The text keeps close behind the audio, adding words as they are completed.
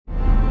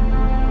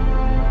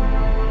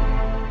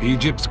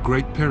Egypt's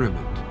Great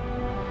Pyramid.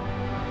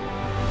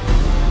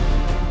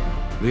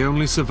 The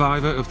only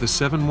survivor of the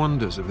 7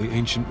 wonders of the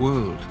ancient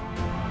world.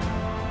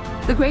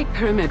 The Great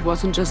Pyramid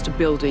wasn't just a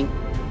building.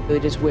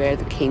 It is where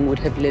the king would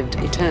have lived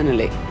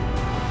eternally.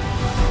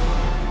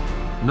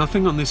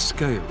 Nothing on this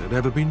scale had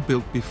ever been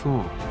built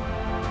before.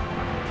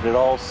 It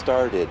all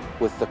started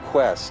with the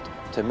quest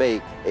to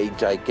make a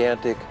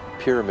gigantic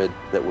pyramid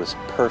that was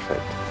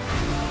perfect.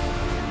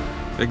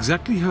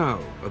 Exactly how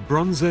a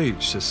Bronze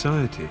Age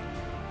society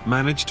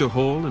managed to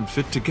haul and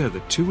fit together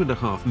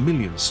 2.5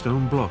 million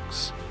stone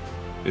blocks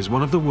is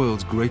one of the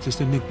world's greatest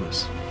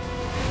enigmas.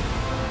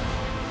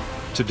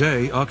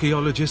 Today,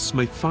 archaeologists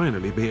may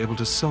finally be able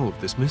to solve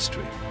this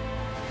mystery,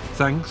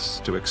 thanks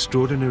to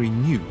extraordinary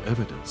new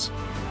evidence.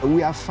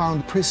 We have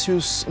found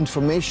precious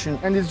information,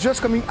 and it's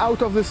just coming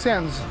out of the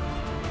sands.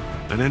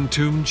 An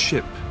entombed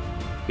ship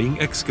being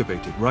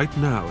excavated right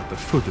now at the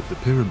foot of the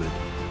pyramid.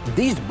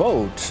 These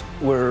boats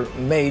were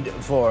made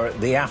for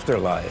the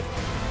afterlife.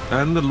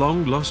 And the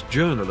long-lost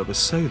journal of a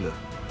sailor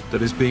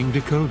that is being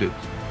decoded.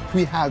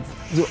 We have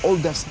the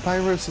oldest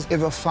papyrus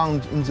ever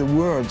found in the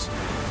world.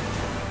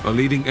 Are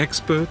leading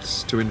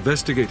experts to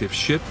investigate if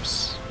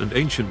ships and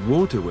ancient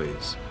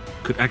waterways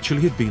could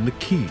actually have been the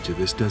key to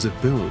this desert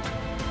build.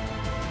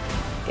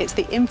 It's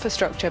the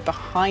infrastructure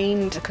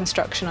behind the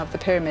construction of the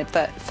pyramid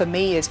that, for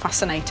me, is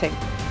fascinating.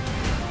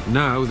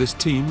 Now this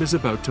team is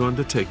about to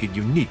undertake a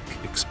unique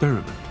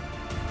experiment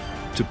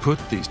to put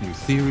these new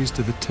theories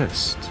to the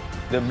test.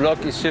 The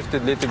block is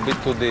shifted a little bit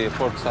to the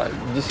port side.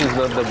 This is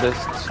not the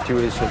best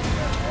situation.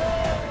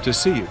 To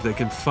see if they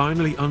can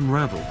finally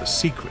unravel the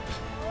secret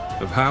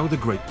of how the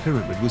Great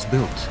Pyramid was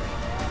built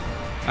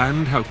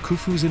and how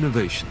Khufu's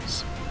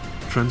innovations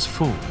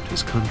transformed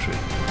his country.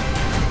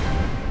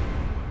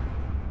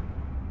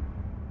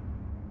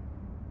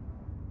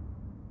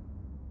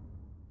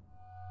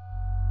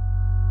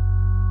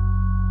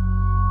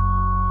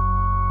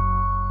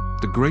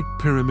 The Great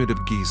Pyramid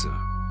of Giza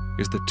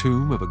is the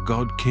tomb of a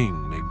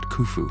god-king named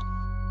Khufu.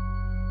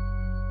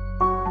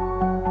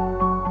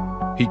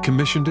 He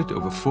commissioned it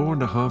over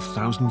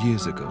 4,500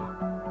 years ago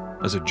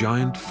as a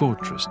giant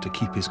fortress to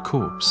keep his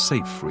corpse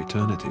safe for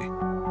eternity.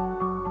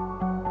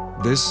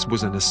 This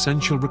was an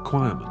essential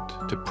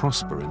requirement to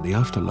prosper in the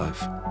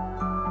afterlife.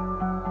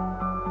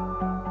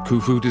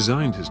 Khufu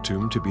designed his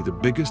tomb to be the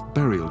biggest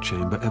burial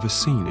chamber ever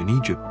seen in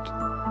Egypt.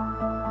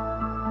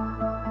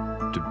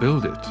 To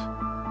build it,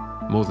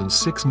 more than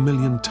 6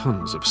 million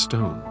tons of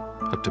stone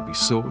had to be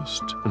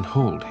sourced and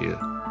hauled here.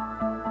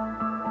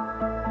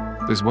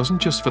 This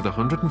wasn't just for the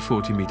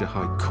 140-meter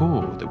high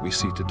core that we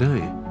see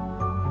today,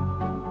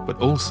 but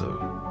also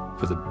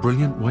for the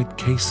brilliant white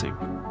casing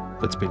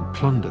that's been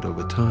plundered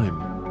over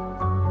time.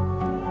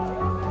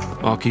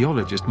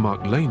 Archaeologist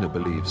Mark Lehner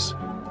believes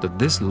that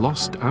this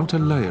lost outer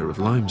layer of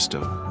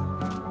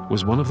limestone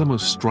was one of the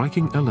most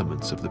striking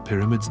elements of the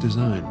pyramid's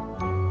design.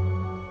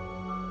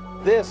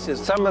 This is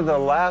some of the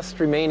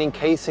last remaining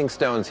casing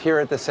stones here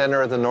at the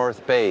center of the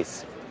north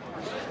base.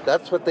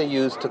 That's what they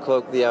used to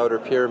cloak the outer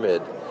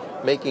pyramid,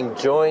 making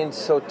joins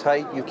so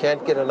tight you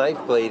can't get a knife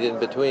blade in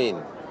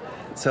between.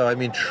 So, I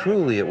mean,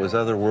 truly it was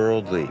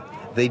otherworldly.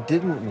 They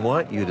didn't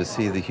want you to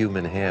see the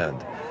human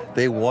hand.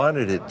 They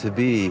wanted it to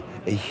be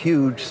a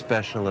huge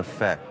special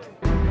effect.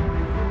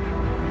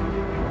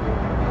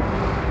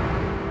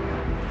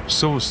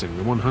 Sourcing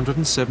the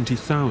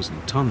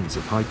 170,000 tons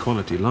of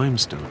high-quality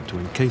limestone to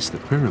encase the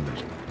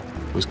pyramid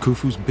was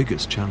Khufu's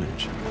biggest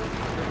challenge.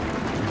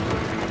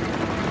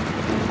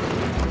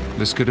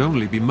 This could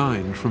only be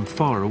mined from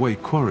far-away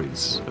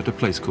quarries at a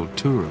place called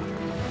Tura.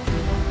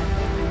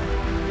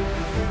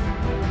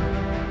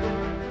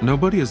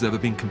 Nobody has ever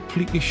been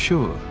completely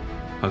sure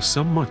how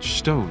so much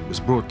stone was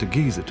brought to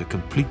Giza to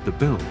complete the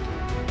build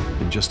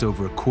in just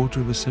over a quarter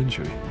of a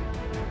century.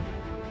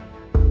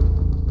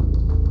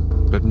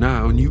 But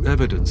now new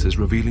evidence is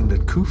revealing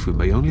that Khufu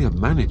may only have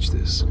managed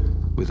this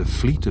with a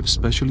fleet of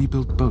specially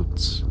built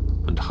boats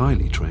and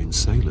highly trained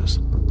sailors.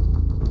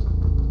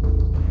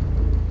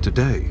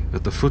 Today,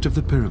 at the foot of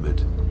the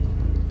pyramid,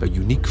 a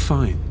unique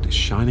find is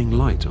shining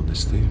light on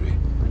this theory.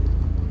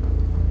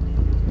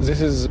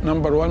 This is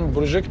 #1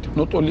 project,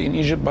 not only in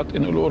Egypt, but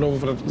in all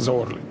over the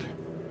world.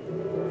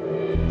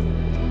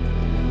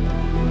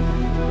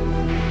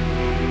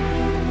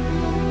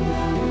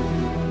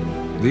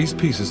 These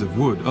pieces of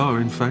wood are,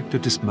 in fact, a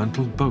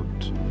dismantled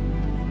boat,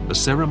 a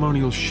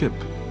ceremonial ship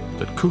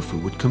that Khufu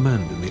would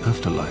command in the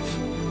afterlife.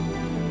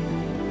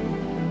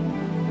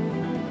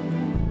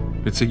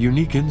 It's a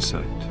unique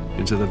insight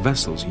into the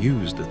vessels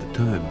used at the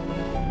time.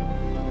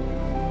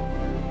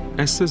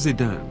 Esther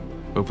Zidane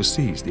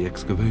oversees the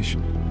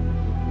excavation.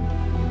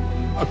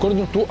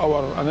 According to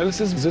our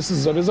analysis, this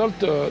is the result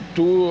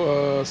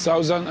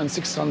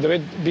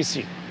 2600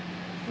 BC.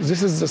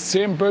 This is the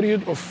same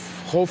period of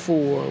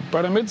Khufu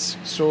pyramids,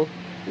 so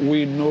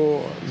we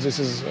know this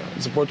is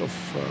the part of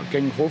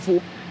King Khufu.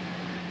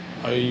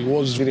 I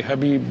was very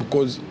happy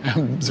because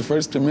I'm the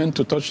first man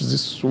to touch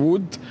this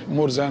wood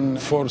more than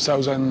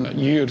 4,000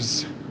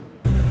 years.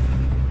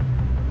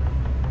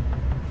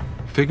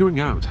 Figuring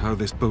out how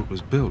this boat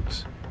was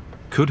built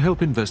could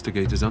help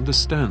investigators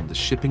understand the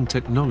shipping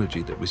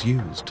technology that was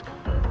used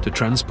to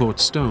transport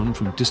stone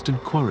from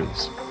distant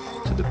quarries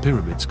to the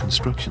pyramid's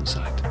construction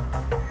site.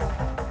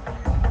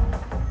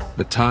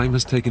 But time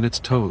has taken its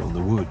toll on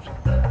the wood,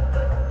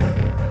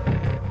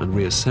 and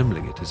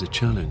reassembling it is a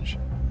challenge.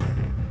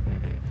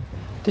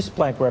 This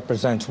plank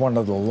represents one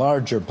of the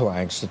larger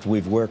planks that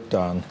we've worked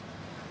on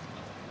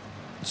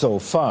so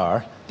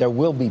far. There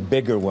will be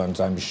bigger ones,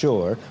 I'm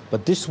sure,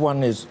 but this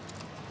one is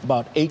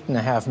about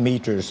 8.5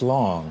 meters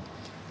long,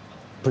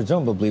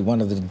 presumably one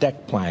of the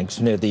deck planks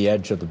near the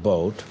edge of the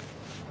boat.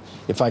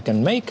 If I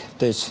can make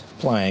this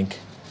plank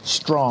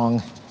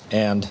strong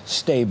and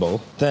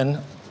stable,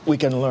 then we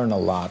can learn a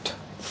lot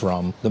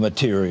from the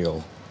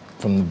material,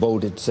 from the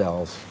boat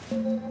itself.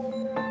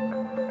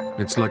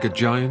 It's like a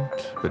giant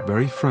but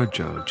very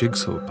fragile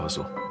jigsaw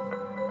puzzle.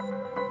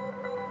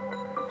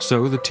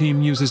 So the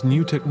team uses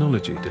new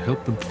technology to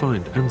help them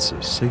find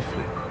answers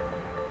safely.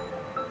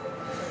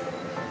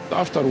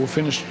 After we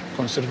finish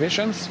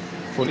conservations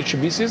for each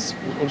pieces,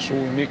 we also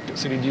make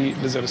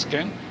 3D laser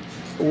scan.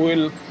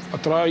 We'll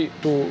try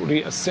to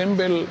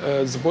reassemble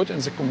the boat in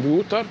the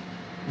computer,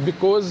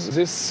 because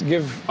this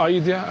gives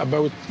idea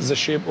about the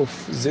shape of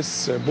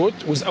this boat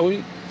without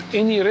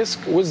any risk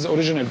with the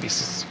original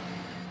pieces.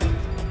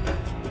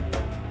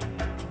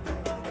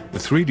 The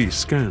 3D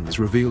scans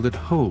reveal that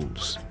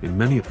holes in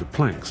many of the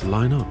planks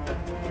line up.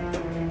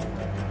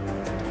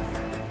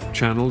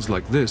 Channels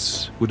like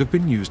this would have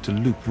been used to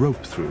loop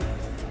rope through.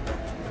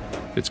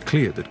 It's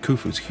clear that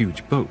Khufu's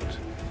huge boat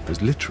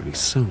was literally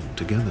sewn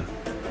together.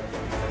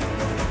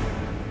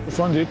 We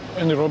found it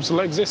in ropes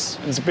like this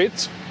in the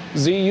pit.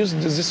 They used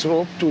this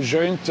rope to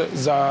join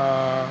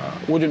the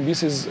wooden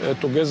pieces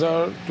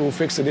together, to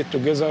fix it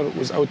together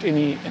without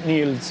any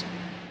nails.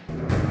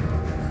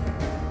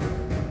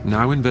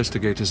 Now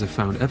investigators have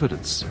found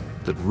evidence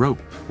that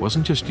rope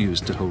wasn't just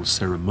used to hold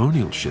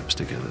ceremonial ships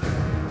together.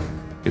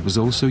 It was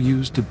also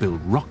used to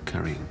build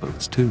rock-carrying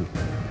boats too.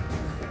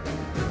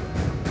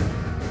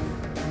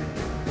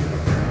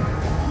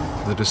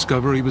 The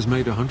discovery was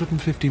made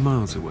 150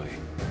 miles away,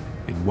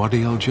 in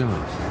Wadi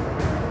al-Jarf.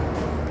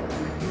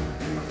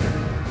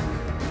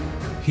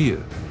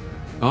 Here,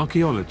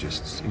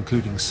 archaeologists,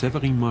 including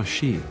Séverine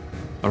Marchi,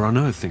 are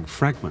unearthing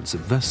fragments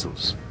of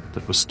vessels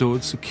that were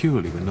stored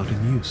securely when not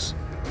in use.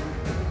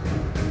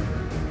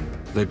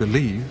 They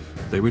believe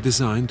they were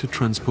designed to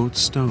transport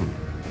stone.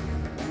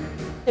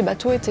 Les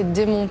bateaux étaient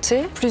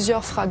démontés,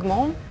 plusieurs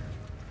fragments.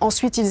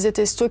 Ensuite, ils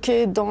étaient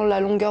stockés dans la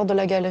longueur de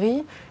la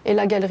galerie, et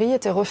la galerie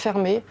était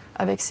refermée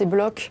avec ces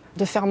blocs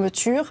de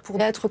fermeture pour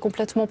être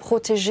complètement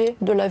protégée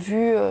de la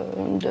vue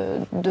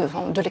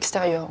de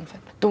l'extérieur, en fait.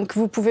 Donc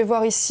vous pouvez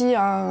voir ici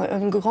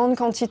une grande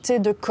quantité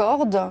de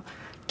cordes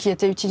qui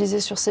étaient utilisées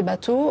sur ces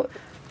bateaux.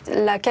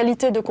 La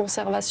qualité de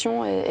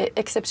conservation est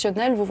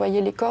exceptionnelle. Vous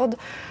voyez les cordes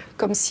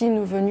comme si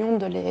nous venions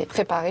de les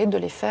préparer, de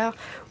les faire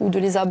ou de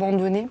les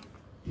abandonner.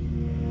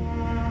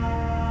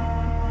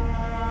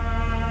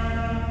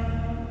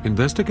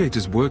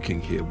 Investigators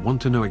working here want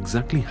to know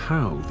exactly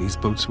how these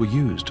boats were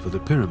used for the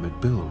pyramid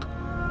build.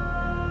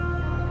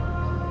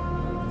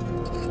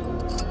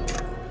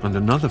 And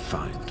another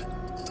find,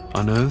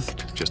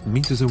 unearthed just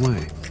meters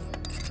away,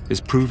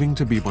 is proving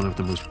to be one of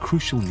the most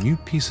crucial new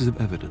pieces of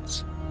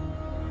evidence.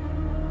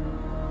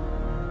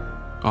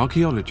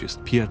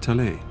 Archaeologist Pierre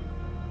Tallet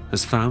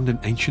has found an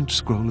ancient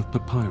scroll of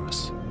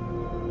papyrus.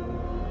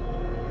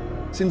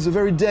 Since the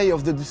very day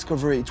of the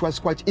discovery, it was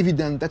quite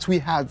evident that we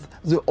had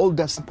the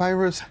oldest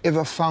papyrus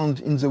ever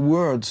found in the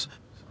world.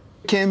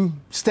 Came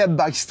step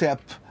by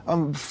step,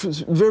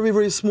 very,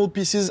 very small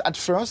pieces at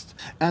first,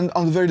 and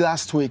on the very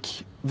last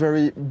week,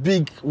 very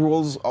big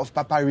rolls of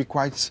papyri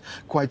quite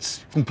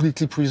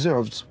completely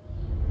preserved.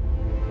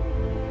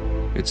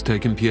 It's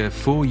taken Pierre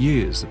 4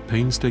 years of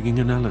painstaking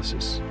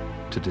analysis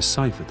to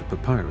decipher the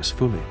papyrus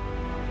fully.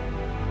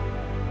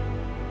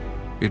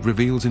 It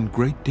reveals in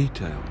great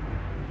detail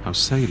how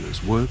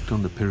sailors worked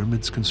on the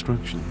pyramid's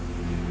construction.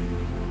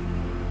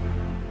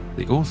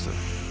 The author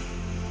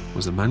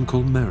was a man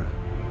called Mera.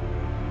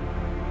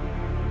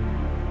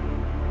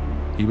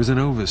 He was an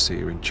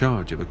overseer in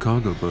charge of a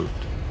cargo boat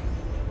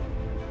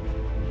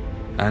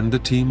and a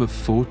team of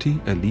 40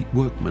 elite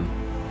workmen.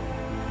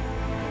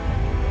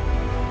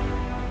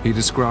 He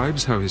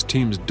describes how his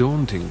team's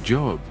daunting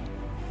job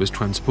was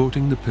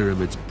transporting the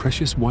pyramid's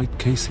precious white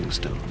casing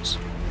stones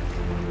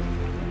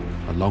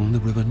along the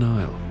River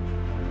Nile.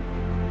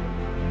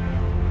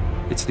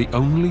 It's the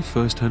only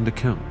first-hand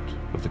account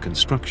of the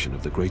construction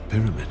of the Great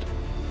Pyramid.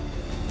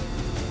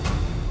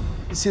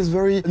 This is a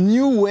very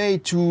new way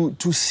to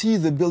see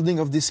the building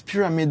of this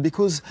pyramid,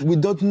 because we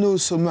don't know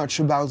so much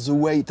about the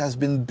way it has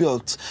been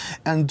built.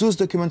 And those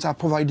documents are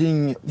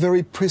providing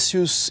very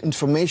precious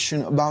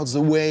information about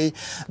the way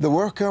the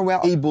workers were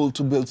able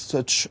to build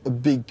such a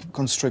big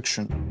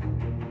construction.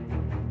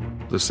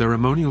 The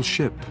ceremonial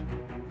ship,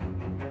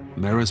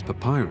 Mera's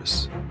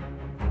papyrus,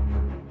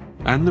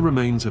 and the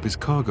remains of his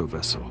cargo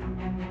vessel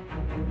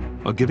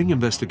are giving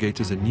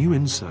investigators a new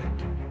insight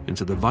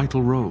into the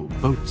vital role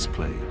boats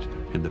played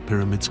in the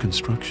pyramid's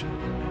construction.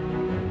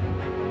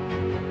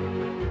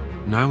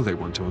 Now they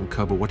want to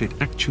uncover what it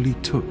actually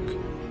took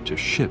to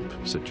ship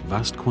such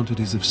vast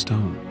quantities of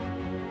stone.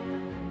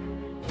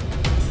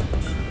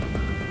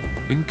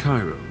 In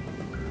Cairo,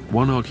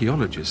 one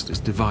archaeologist is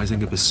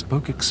devising a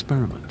bespoke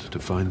experiment to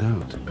find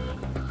out.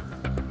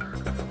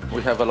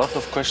 We have a lot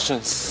of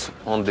questions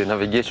on the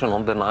navigation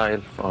on the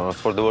Nile,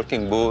 for the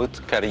working boat,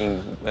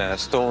 carrying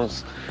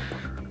stones.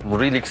 I'm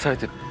really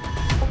excited.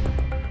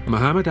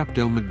 Mohammed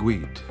Abdel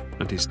Maguid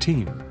and his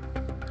team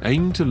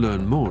aim to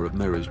learn more of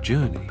Mera's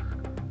journey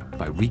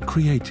by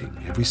recreating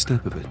every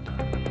step of it.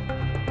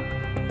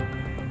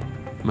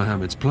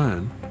 Mohammed's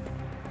plan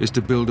is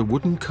to build a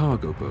wooden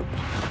cargo boat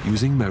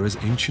using Mera's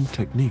ancient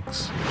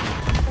techniques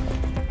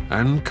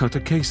and cut a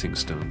casing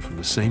stone from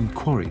the same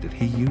quarry that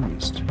he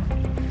used.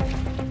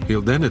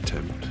 He'll then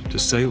attempt to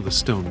sail the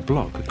stone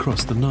block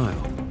across the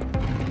Nile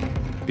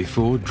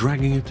before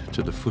dragging it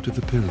to the foot of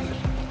the pyramid.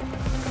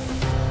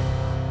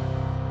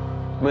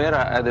 Mera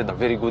added a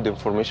very good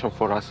information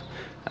for us,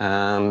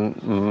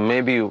 and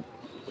maybe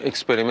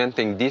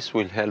experimenting this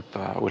will help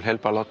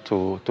a lot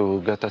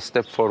to get a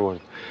step forward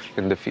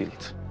in the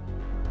field.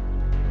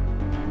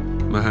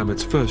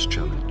 Mohammed's first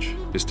challenge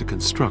is to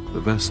construct the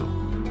vessel.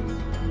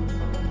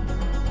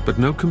 But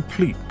no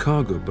complete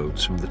cargo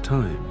boats from the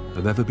time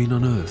have ever been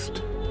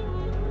unearthed.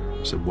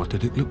 So what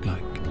did it look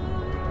like?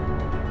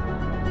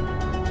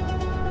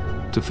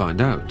 To find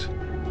out,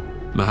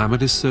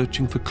 Mohammed is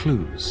searching for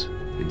clues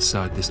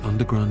inside this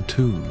underground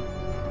tomb.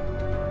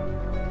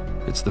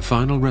 It's the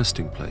final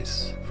resting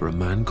place for a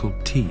man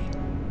called T.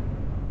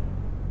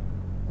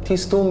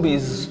 This tomb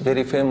is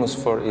very famous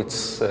for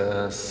its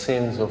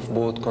scenes of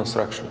boat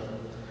construction.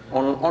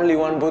 On only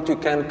one boat you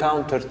can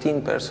count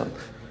 13 persons.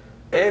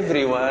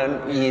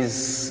 Everyone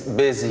is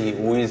busy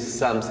with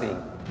something.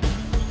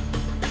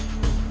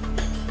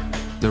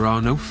 There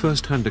are no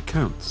first-hand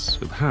accounts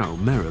of how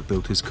Mera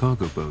built his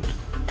cargo boat.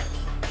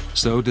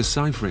 So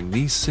deciphering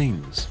these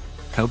scenes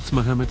helps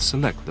Mohammed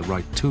select the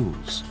right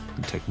tools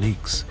and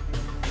techniques.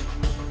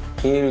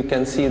 Here you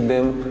can see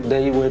them,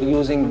 they were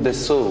using the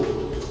saw.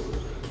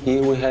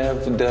 Here we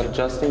have they're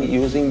adjusting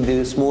using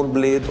the small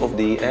blade of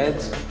the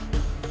adze.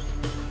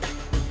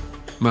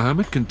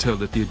 Mohammed can tell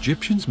that the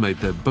Egyptians made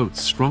their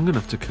boats strong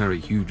enough to carry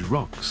huge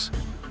rocks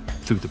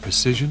through the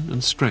precision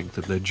and strength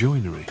of their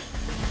joinery.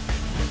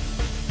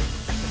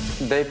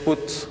 They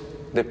put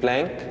the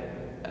plank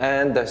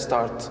and they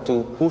start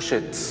to push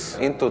it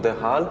into the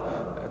hull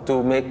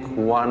to make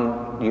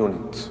one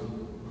unit.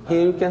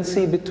 Here you can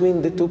see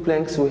between the two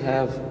planks we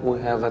have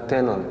a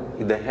tunnel.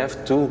 They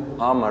have to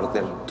hammer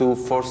them to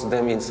force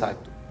them inside.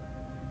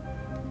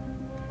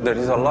 There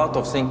is a lot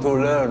of things to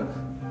learn.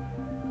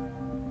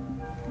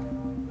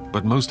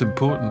 But most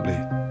importantly,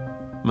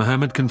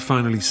 Mohammed can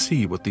finally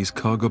see what these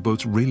cargo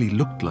boats really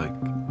looked like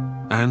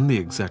and the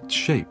exact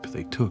shape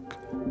they took.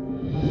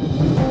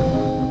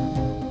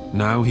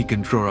 Now he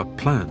can draw up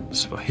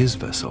plans for his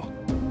vessel.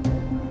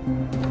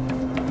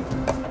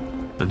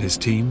 And his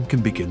team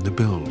can begin the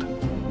build.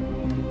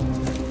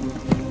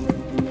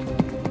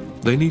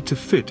 They need to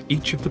fit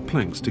each of the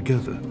planks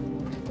together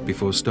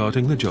before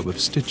starting the job of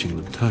stitching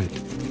them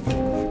tight.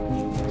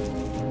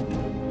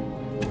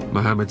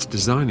 Mohammed's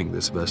designing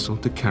this vessel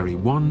to carry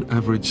one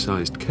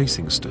average-sized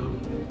casing stone,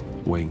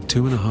 weighing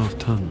 2.5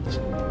 tons.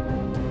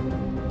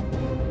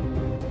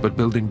 But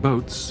building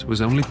boats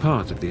was only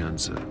part of the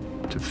answer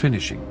to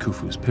finishing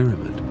Khufu's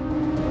pyramid.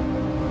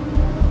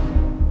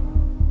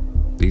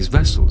 These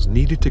vessels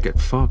needed to get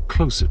far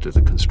closer to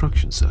the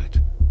construction site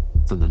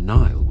than the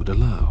Nile would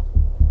allow.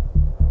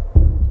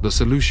 The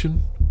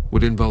solution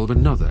would involve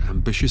another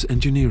ambitious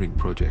engineering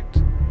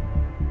project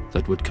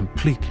that would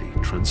completely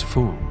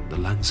transform the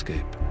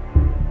landscape.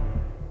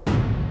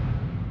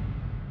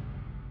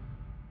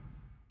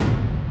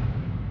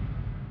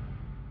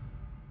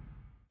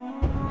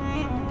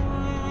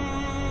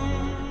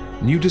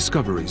 New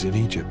discoveries in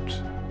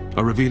Egypt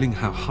are revealing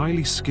how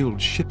highly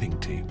skilled shipping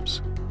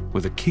teams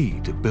were the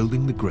key to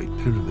building the Great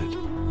Pyramid.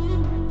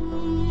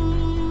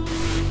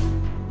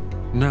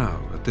 Now,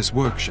 at this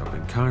workshop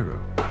in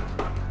Cairo,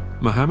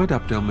 Mohammed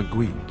Abdel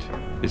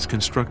Maguid is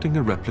constructing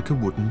a replica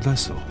wooden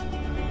vessel,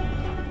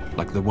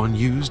 like the one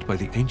used by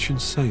the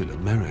ancient sailor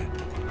Mera.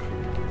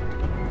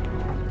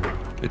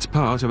 It's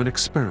part of an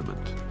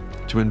experiment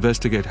to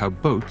investigate how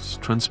boats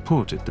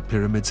transported the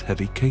pyramid's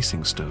heavy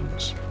casing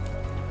stones.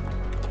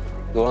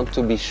 We want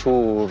to be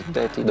sure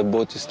that the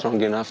boat is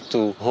strong enough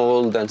to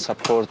hold and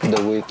support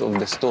the weight of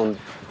the stone.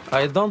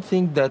 I don't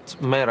think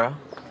that Mera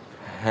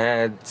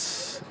had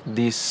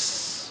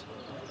these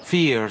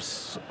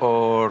fears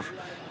or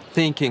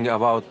thinking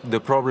about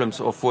the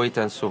problems of weight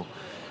and so,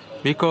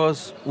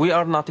 because we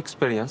are not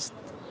experienced,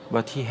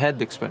 but he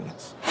had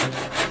experience.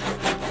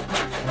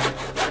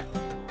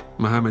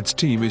 Mohammed's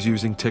team is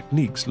using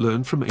techniques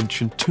learned from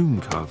ancient tomb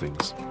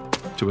carvings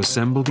to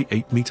assemble the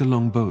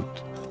 8-meter-long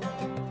boat.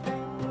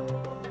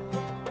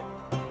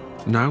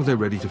 Now they're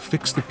ready to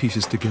fix the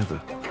pieces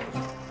together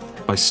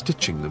by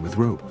stitching them with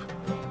rope,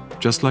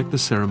 just like the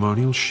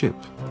ceremonial ship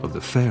of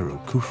the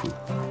pharaoh Khufu.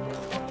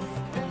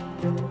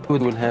 We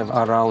will have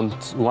around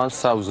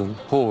 1,000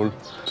 holes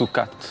to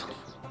cut.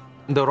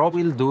 The rope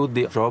will do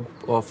the job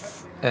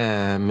of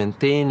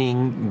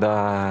maintaining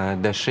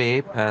the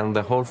shape and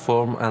the whole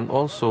form, and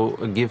also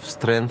give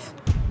strength.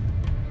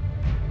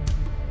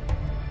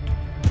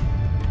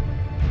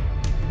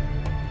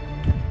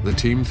 The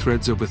team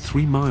threads over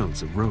 3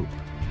 miles of rope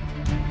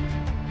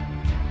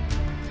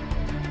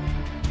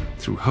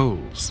through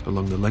holes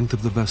along the length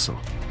of the vessel.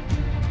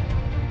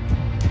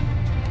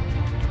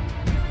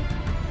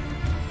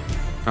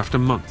 After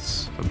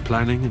months of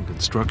planning and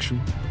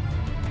construction,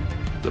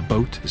 the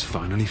boat is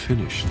finally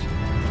finished.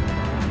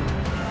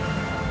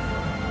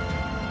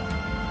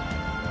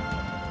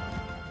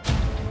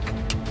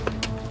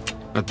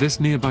 At this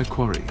nearby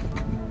quarry,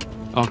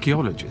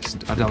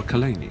 archaeologist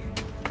Al-Khalani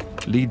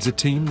leads a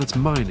team that's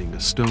mining a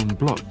stone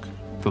block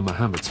for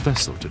Muhammad's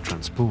vessel to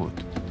transport.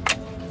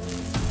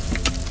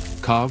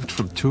 Carved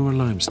from Tura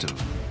limestone,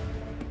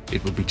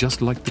 it will be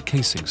just like the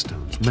casing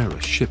stones Mera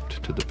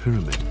shipped to the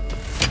pyramid.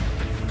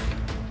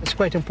 It's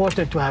quite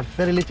important to have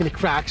very little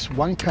cracks,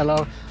 one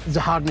color, the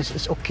hardness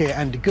is okay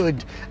and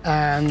good,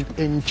 and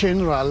in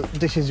general,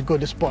 this is a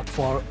good spot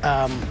for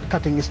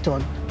cutting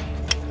stone.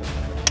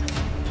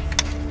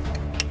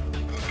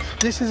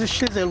 This is a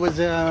chisel with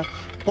a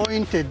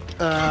pointed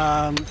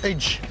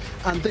edge,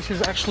 and this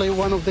is actually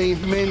one of the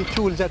main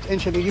tools that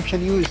ancient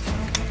Egyptians used.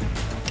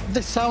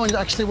 This sound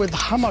actually with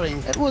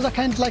hammering, it was a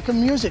kind of like a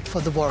music for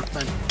the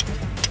workmen.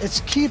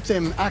 It keeps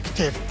them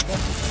active.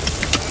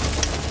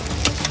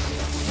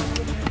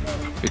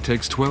 It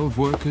takes 12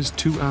 workers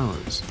 2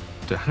 hours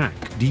to hack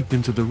deep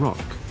into the rock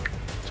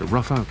to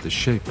rough out the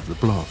shape of the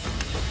block.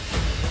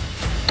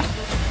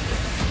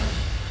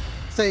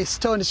 The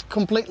stone is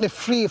completely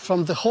free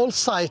from the whole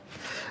side,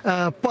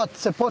 but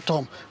the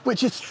bottom,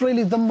 which is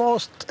really the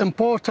most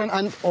important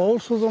and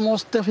also the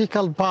most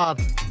difficult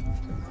part.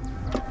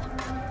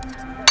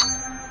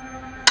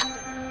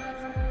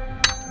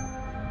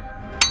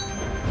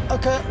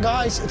 Okay,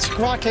 guys, it's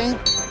cracking.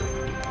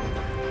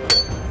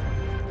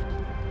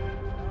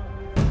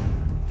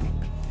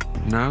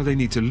 Now they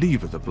need to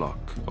lever the block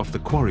off the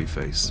quarry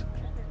face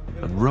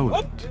and roll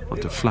it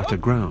onto flatter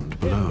ground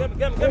below.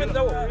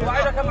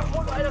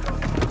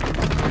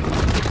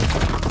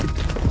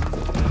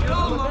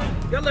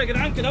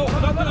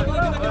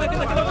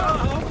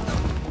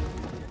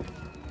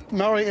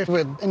 Mary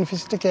will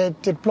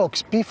investigate the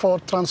blocks before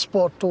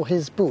transport to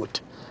his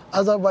boat.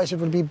 Otherwise, it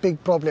will be a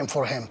big problem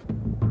for him.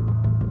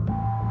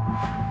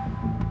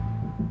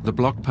 The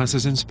block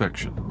passes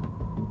inspection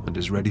and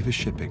is ready for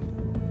shipping.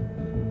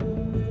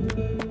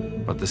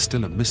 But there's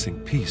still a missing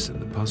piece in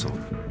the puzzle.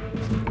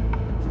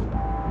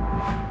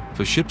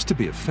 For ships to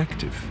be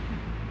effective,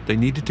 they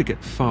needed to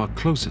get far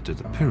closer to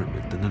the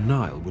pyramid than the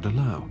Nile would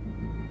allow.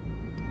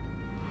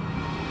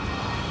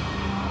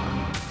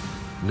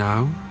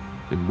 Now,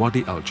 in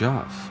Wadi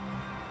al-Jaf,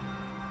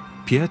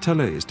 Pierre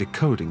Tallet is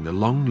decoding the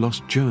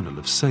long-lost journal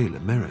of sailor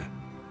Mera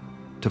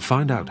to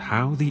find out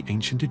how the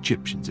ancient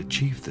Egyptians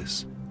achieved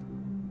this.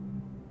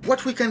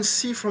 What we can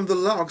see from the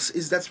logs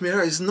is that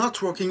Mera is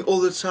not working all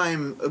the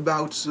time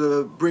about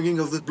the bringing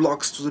of the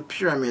blocks to the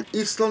pyramid.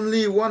 It's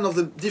only one of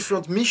the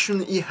different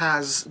missions he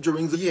has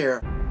during the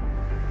year.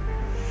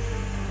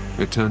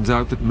 It turns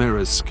out that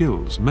Mera's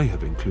skills may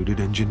have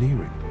included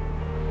engineering.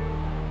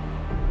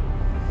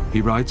 He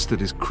writes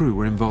that his crew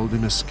were involved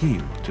in a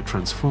scheme to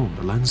transform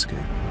the landscape.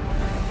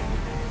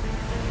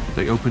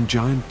 They opened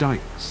giant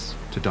dikes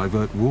to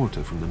divert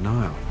water from the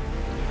Nile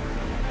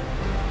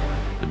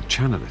and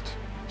channel it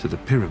to the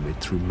pyramid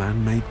through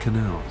man-made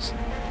canals.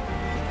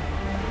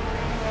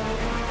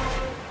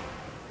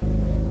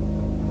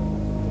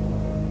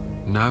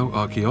 Now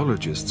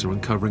archaeologists are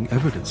uncovering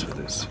evidence for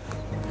this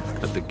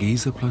at the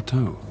Giza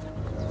Plateau.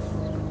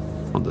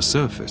 On the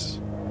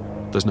surface,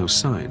 there's no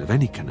sign of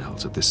any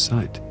canals at this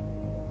site.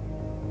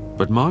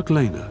 But Mark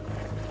Lehner,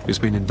 who's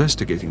been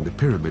investigating the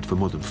pyramid for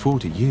more than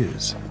 40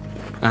 years,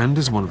 and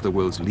is one of the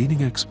world's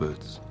leading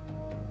experts,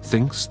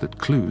 thinks that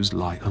clues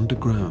lie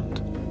underground.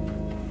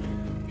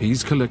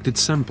 He's collected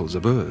samples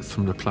of earth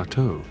from the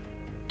plateau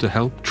to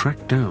help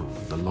track down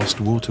the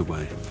lost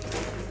waterway.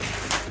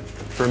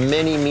 For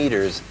many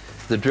meters,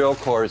 the drill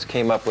cores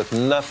came up with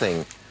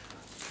nothing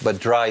but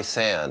dry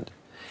sand.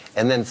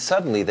 And then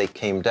suddenly they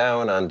came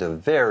down onto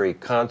very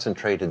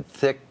concentrated,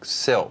 thick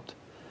silt.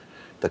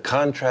 The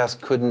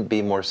contrast couldn't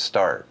be more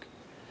stark.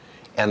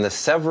 And the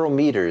several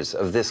meters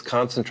of this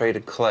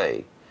concentrated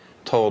clay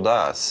told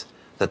us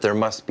that there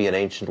must be an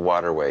ancient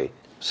waterway.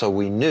 So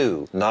we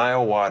knew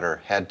Nile water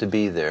had to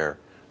be there,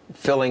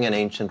 filling an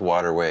ancient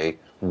waterway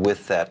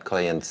with that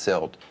clay and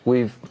silt.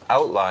 We've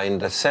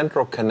outlined a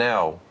central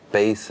canal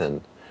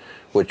basin,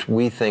 which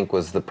we think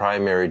was the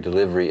primary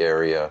delivery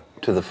area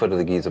to the foot of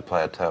the Giza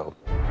Plateau.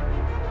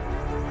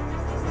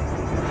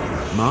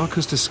 Mark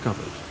has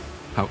discovered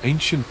how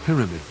ancient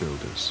pyramid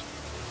builders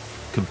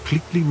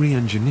completely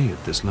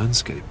re-engineered this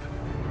landscape.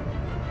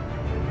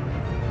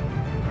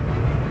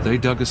 They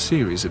dug a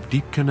series of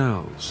deep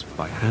canals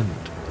by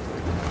hand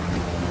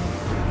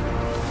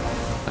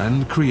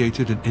and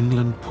created an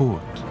inland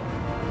port.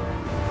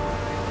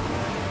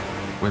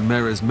 When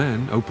Mera's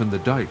men opened the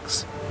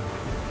dikes,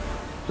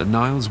 The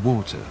Nile's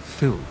water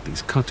filled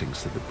these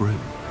cuttings to the brim.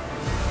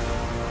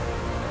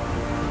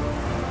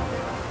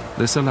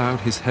 This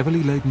allowed his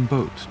heavily laden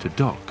boat to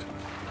dock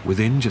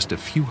within just a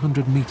few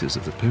hundred meters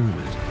of the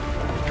pyramid.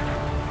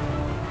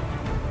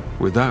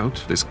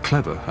 Without this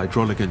clever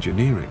hydraulic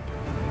engineering,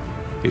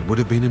 it would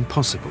have been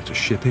impossible to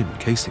ship in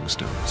casing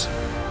stones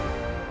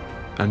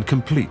and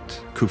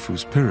complete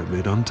Khufu's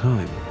pyramid on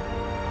time.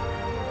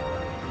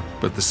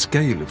 But the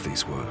scale of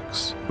these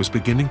works was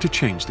beginning to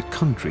change the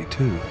country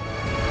too.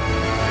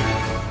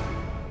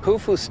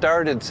 Khufu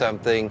started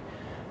something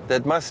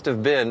that must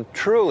have been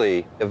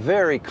truly a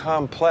very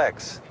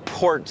complex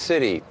port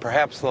city,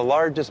 perhaps the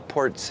largest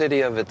port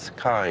city of its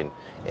kind.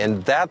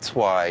 And that's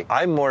why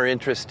I'm more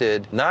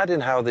interested not in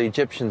how the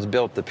Egyptians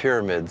built the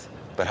pyramids,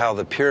 but how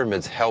the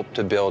pyramids helped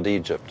to build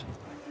Egypt.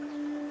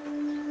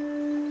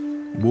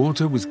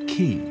 Water was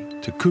key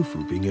to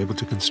Khufu being able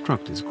to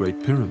construct his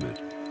Great Pyramid.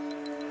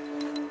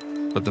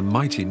 But the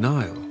mighty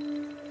Nile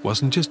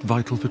wasn't just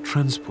vital for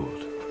transport.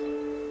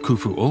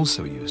 Khufu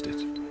also used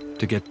it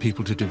to get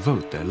people to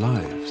devote their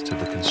lives to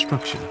the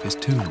construction of his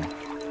tomb.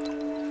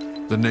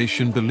 The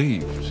nation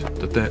believed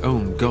that their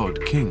own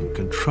god-king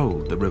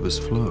controlled the river's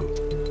flow,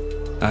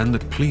 and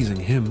that pleasing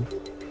him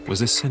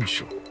was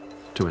essential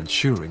to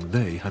ensuring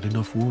they had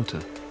enough water.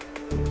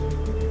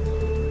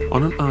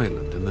 On an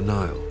island in the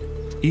Nile,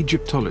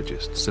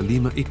 Egyptologist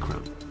Salima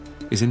Ikram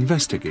is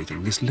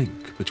investigating this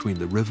link between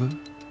the river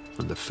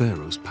and the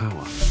pharaoh's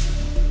power.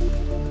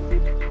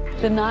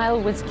 The Nile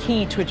was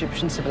key to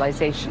Egyptian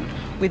civilization.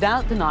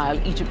 Without the Nile,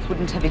 Egypt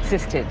wouldn't have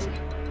existed.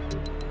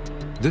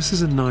 This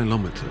is a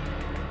Nilometer,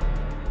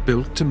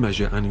 built to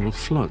measure annual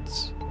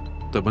floods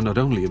that were not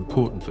only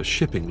important for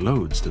shipping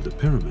loads to the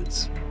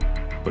pyramids,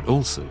 but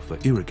also for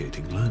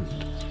irrigating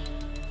land.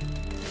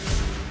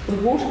 The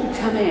water would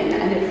come in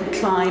and it would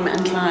climb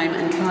and climb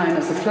and climb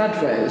as the flood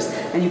rose.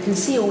 And you can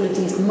see all of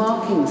these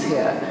markings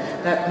here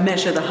that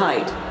measure the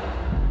height.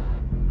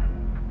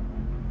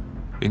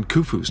 In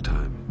Khufu's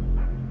time,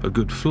 a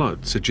good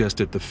flood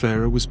suggested the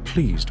pharaoh was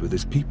pleased with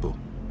his people,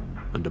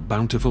 and a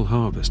bountiful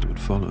harvest would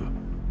follow.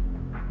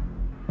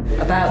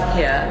 About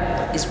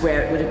here is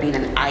where it would have been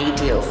an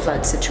ideal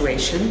flood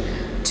situation.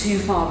 Too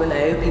far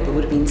below, people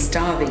would have been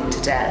starving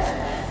to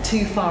death.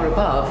 Too far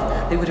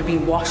above, they would have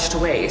been washed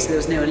away, so there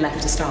was no one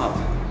left to starve.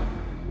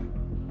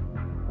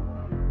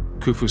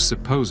 Khufu's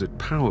supposed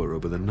power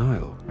over the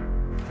Nile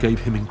gave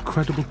him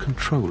incredible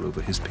control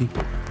over his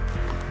people.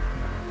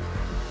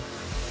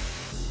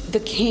 The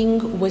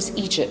king was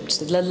Egypt,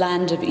 the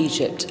land of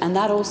Egypt, and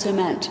that also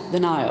meant the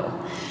Nile.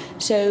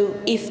 So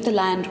if the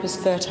land was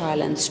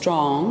fertile and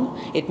strong,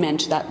 it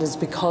meant that was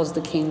because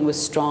the king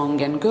was strong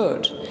and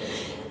good.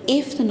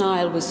 If the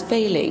Nile was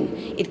failing,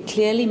 it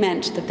clearly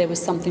meant that there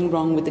was something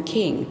wrong with the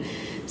king.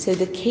 So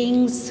the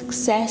king's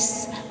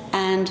success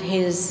and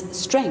his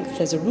strength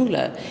as a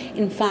ruler,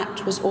 in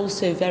fact, was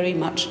also very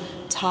much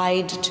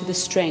tied to the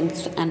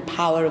strength and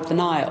power of the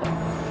Nile.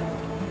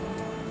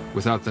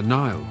 Without the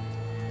Nile,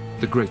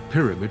 the Great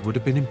Pyramid would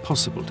have been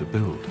impossible to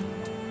build.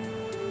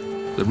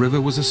 The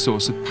river was a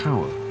source of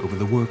power over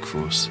the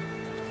workforce,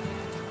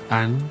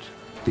 and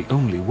the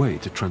only way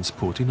to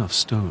transport enough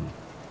stone.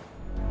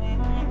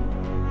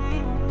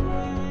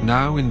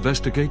 Now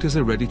investigators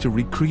are ready to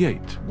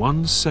recreate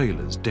one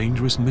sailor's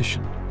dangerous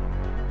mission,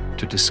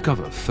 to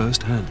discover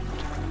firsthand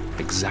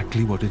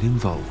exactly what it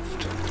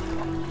involved.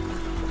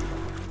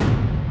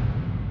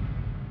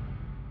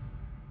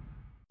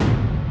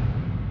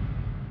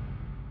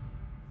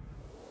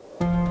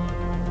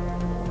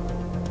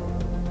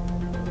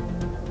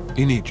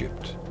 In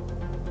Egypt,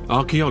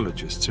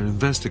 archaeologists are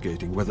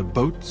investigating whether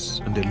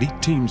boats and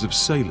elite teams of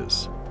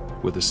sailors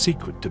were the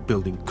secret to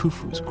building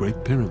Khufu's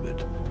Great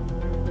Pyramid.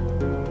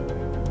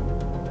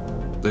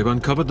 They've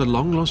uncovered the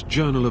long-lost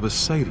journal of a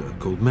sailor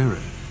called Mere,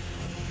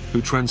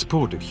 who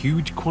transported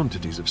huge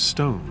quantities of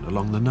stone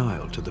along the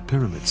Nile to the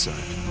pyramid site.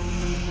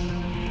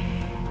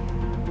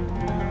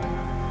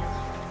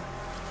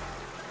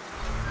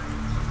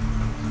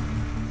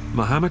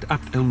 Mohammed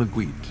Abd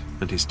el-Maguid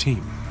and his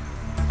team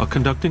are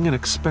conducting an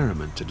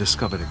experiment to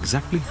discover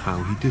exactly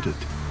how he did it.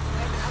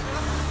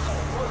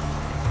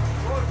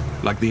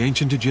 Like the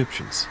ancient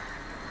Egyptians,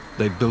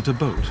 they've built a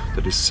boat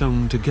that is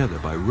sewn together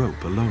by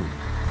rope alone.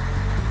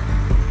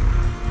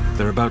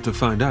 They're about to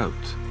find out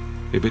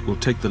if it will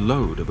take the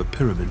load of a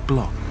pyramid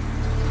block.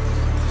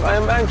 I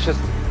am anxious.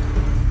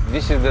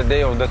 This is the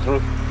day of the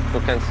truth, you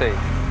can say.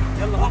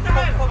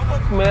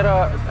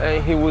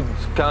 Mera, he would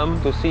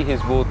come to see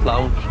his boat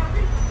launch,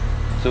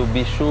 to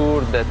be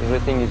sure that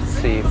everything is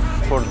safe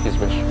for his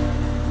mission.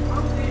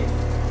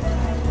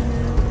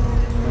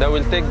 They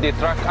will take the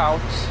truck out.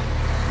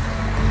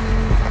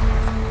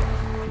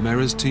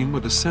 Mera's team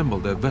would assemble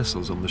their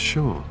vessels on the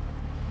shore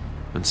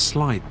and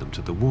slide them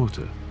to the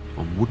water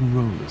on wooden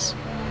rollers.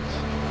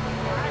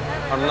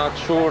 I'm not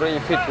sure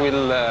if it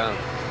will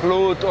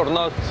float or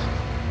not.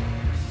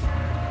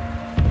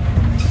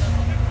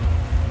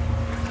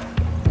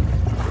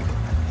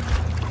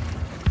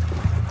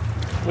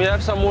 We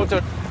have some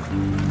water.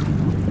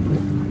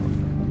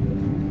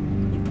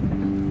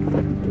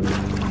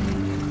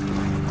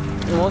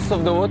 Most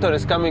of the water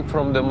is coming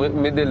from the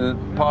middle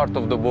part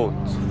of the boat.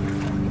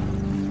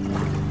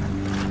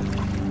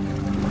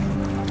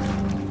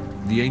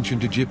 The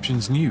ancient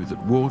Egyptians knew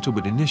that water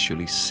would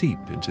initially seep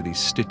into these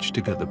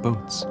stitched-together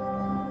boats.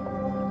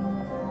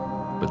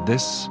 But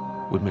this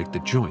would make the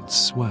joints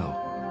swell.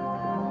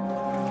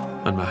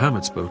 And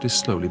Muhammad's boat is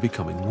slowly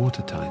becoming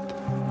watertight.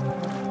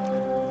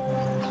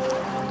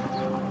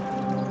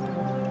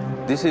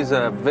 This is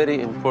a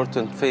very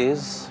important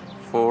phase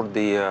for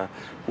the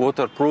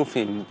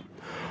waterproofing.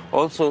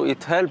 Also,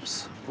 it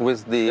helps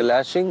with the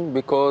lashing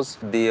because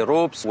the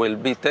ropes will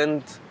be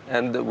turned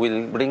and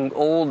will bring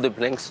all the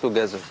planks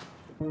together.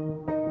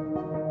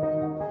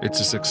 It's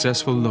a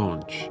successful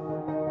launch.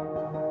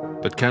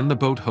 But can the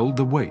boat hold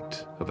the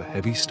weight of a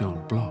heavy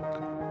stone block?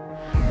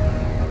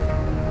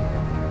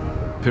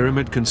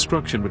 Pyramid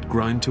construction would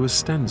grind to a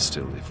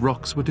standstill if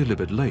rocks were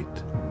delivered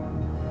late.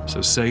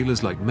 So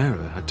sailors like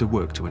Mera had to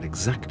work to an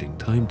exacting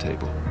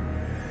timetable.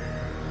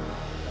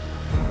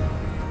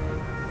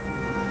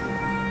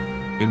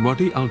 In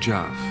Wadi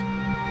al-Jaf,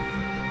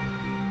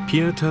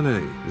 Pierre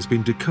Tallet has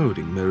been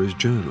decoding Mera's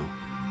journal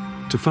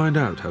to find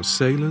out how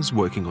sailors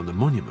working on the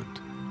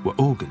monument were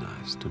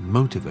organized and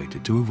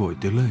motivated to avoid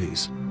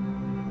delays.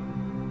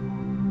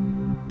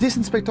 This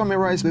Inspector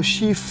Mera is the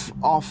chief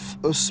of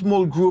a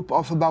small group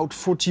of about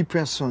 40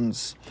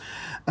 persons.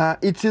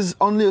 It is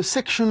only a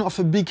section of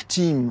a big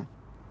team.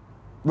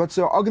 But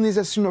the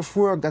organization of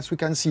work that we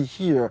can see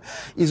here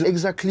is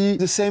exactly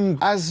the same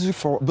as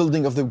for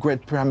building of the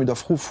Great Pyramid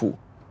of Khufu.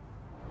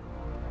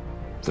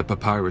 The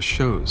papyrus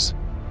shows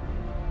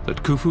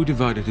that Khufu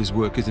divided his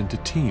workers into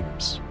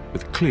teams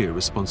with clear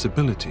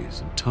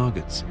responsibilities and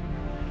targets.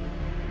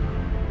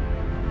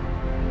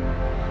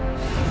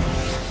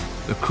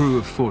 A crew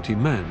of 40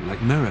 men,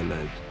 like Mera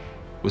led,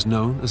 was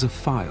known as a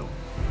file.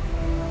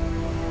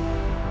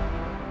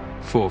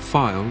 4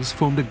 files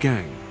formed a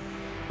gang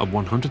of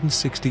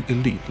 160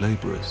 elite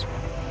laborers.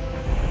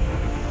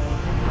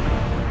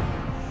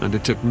 And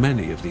it took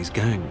many of these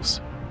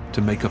gangs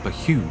to make up a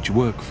huge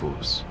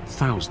workforce,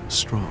 thousands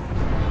strong.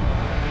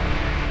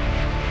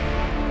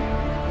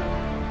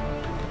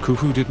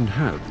 Khufu didn't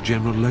have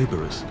general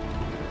laborers.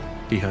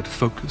 He had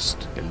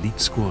focused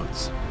elite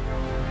squads.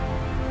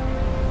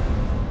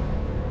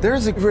 There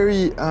is a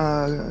very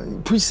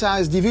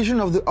precise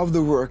division of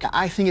the work.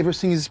 I think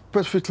everything is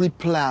perfectly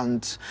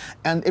planned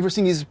and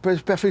everything is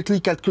perfectly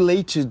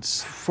calculated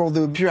for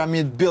the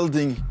pyramid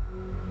building.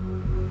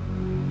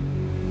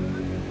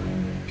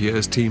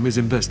 Pierre's team is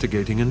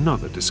investigating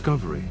another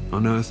discovery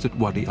unearthed at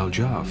Wadi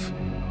al-Jaf.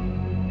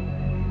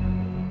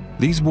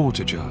 These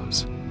water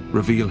jars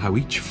reveal how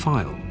each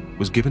file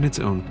was given its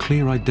own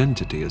clear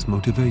identity as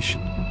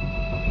motivation.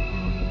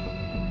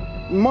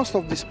 Most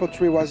of this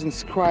pottery was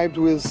inscribed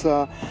with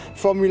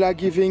formula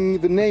giving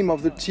the name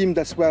of the team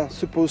that were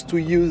supposed to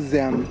use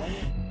them.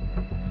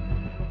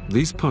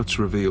 These pots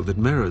reveal that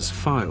Mera's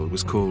file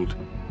was called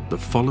the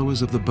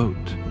Followers of the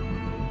Boat,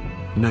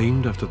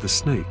 named after the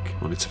snake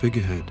on its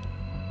figurehead.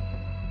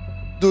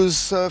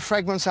 Those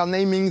fragments are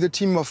naming the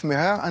team of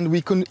Mera, and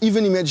we can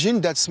even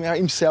imagine that Mera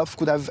himself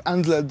could have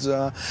handled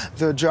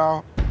the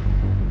jar.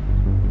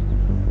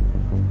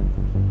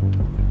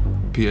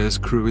 Pierre's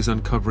crew is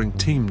uncovering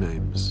team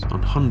names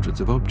on hundreds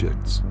of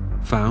objects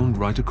found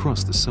right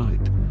across the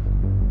site.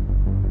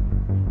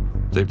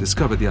 They've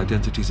discovered the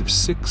identities of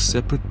 6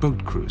 separate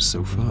boat crews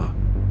so far.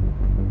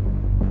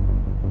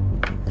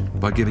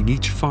 By giving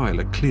each file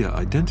a clear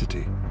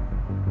identity,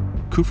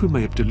 Khufu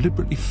may have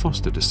deliberately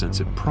fostered a sense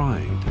of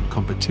pride and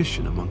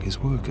competition among his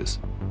workers.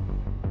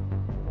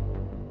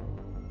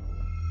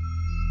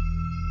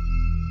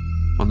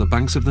 On the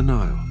banks of the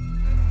Nile,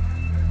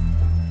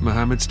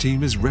 Muhammad's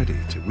team is ready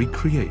to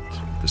recreate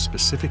the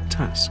specific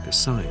task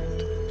assigned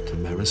to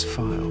Mera's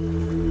file.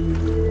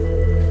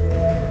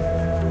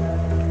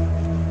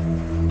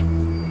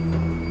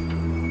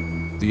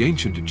 The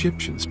ancient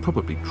Egyptians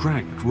probably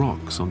dragged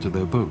rocks onto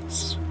their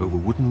boats over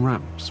wooden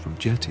ramps from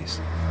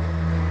jetties.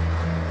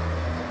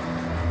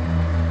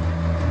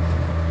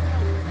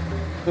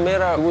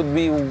 Mera would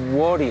be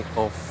worried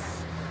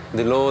of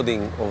the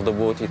loading of the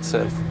boat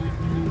itself.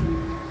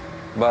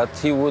 But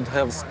he would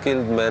have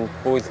skilled men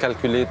who would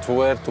calculate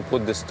where to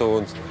put the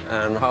stones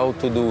and how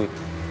to do it.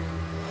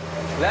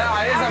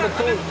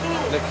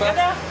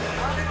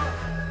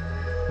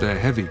 Their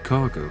heavy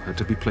cargo had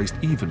to be placed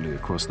evenly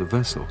across the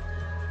vessel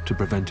to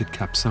prevent it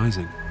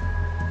capsizing.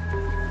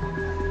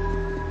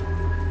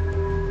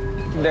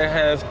 They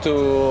have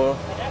to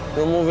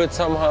remove it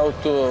somehow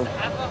to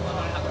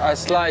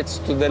slides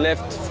to the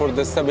left for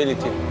the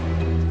stability.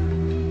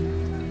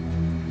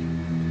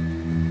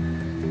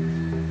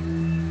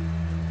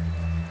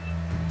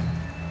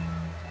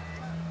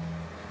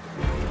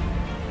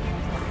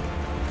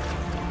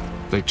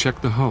 They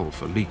check the hull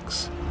for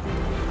leaks.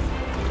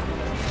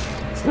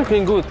 It's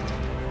looking good.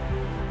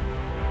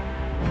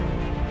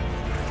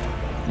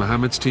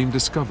 Muhammad's team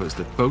discovers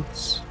that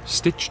boats,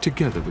 stitched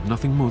together with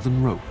nothing more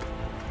than rope,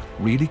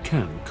 really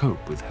can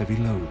cope with heavy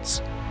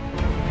loads.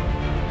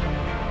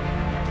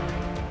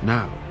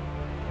 Now,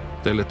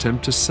 they'll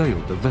attempt to sail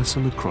the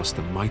vessel across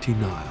the mighty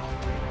Nile.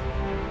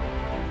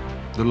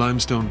 The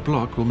limestone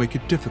block will make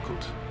it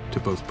difficult to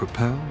both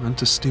propel and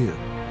to steer.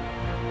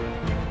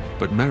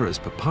 But Merah's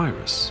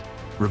papyrus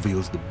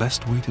reveals the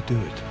best way to do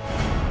it.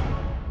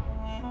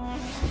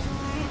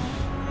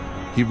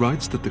 He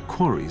writes that the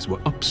quarries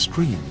were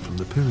upstream from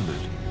the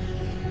pyramid.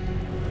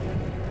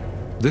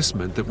 This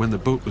meant that when the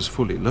boat was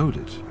fully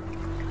loaded,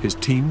 his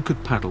team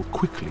could paddle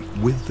quickly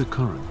with the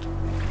current.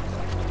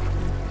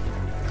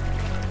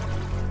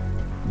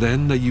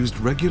 Then they used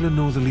regular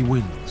northerly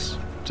winds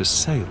to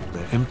sail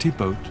their empty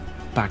boat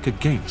back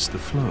against the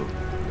flow.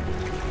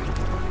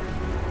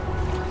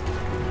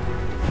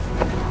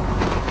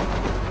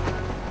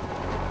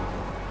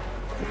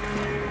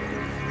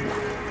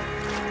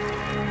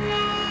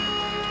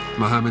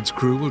 Muhammad's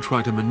crew will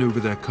try to maneuver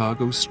their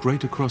cargo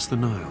straight across the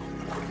Nile.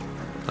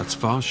 That's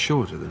far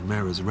shorter than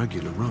Merah's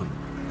regular run.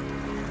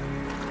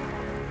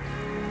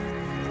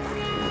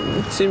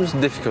 It seems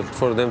difficult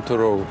for them to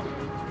row.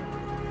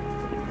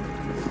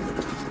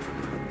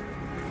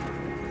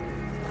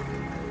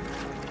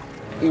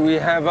 We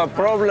have a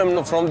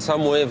problem from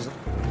some waves.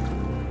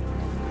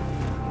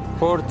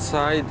 Port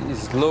side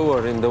is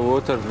lower in the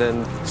water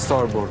than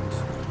starboard.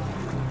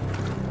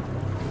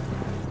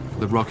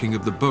 The rocking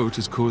of the boat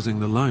is causing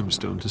the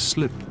limestone to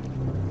slip.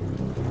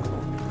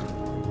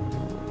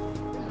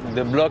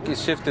 The block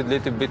is shifted a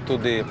little bit to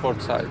the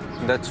port side.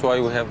 That's why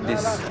we have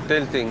this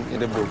tilting in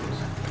the boat.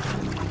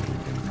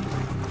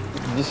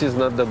 This is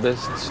not the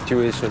best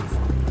situation.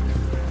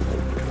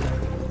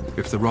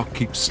 If the rock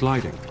keeps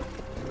sliding,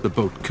 the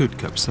boat could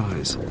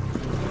capsize.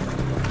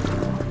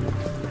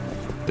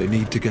 They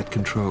need to get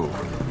control.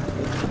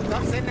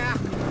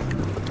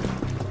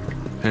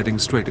 Heading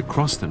straight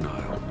across the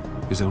Nile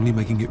is only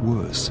making it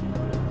worse.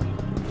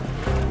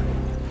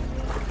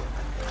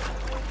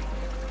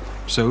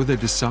 So they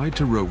decide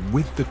to row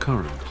with the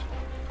current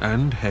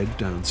and head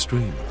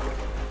downstream,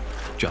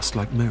 just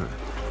like Merah.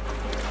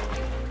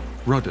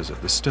 Rudders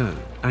at the stern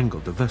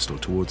angled the vessel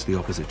towards the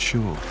opposite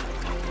shore.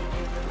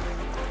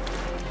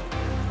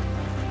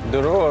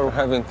 The rowers are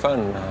having fun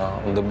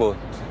on the boat.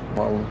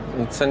 Well,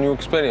 it's a new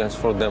experience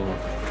for them.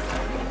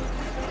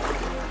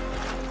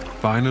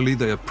 Finally,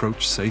 they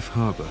approach safe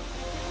harbor.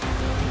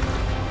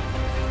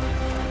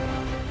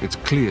 It's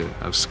clear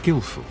how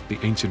skillful the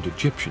ancient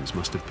Egyptians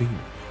must have been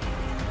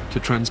to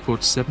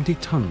transport 70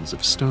 tons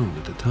of stone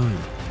at a time.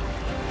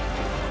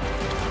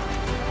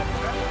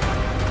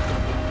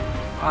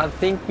 I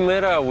think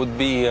Merah would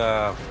be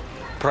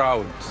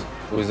proud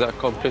with the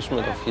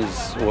accomplishment of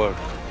his work.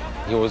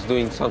 He was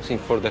doing something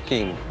for the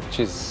king, which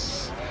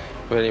is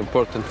very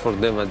important for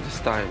them at this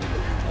time.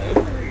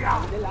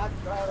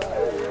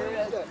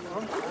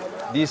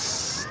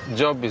 This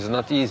job is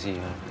not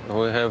easy.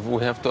 We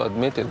have to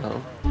admit it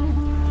now.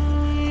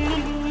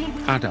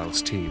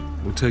 Adal's team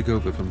will take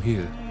over from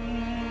here.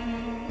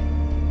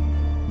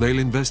 They'll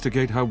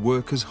investigate how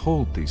workers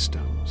hauled these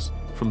stones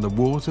from the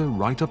water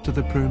right up to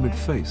the pyramid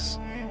face,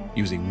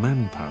 using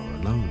manpower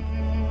alone.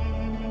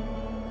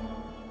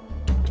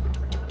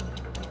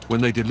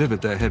 When they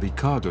delivered their heavy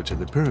cargo to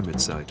the pyramid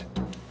site,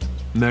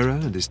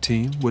 Merah and his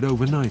team would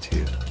overnight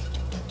here.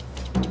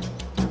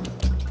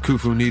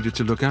 Khufu needed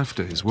to look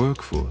after his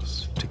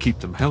workforce to keep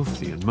them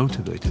healthy and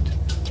motivated.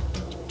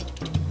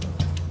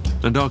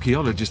 And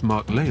archaeologist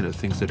Mark Lehner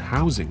thinks that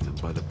housing them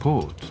by the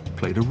port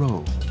played a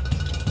role.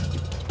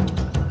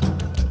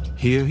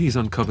 Here he's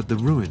uncovered the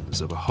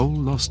ruins of a whole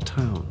lost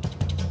town.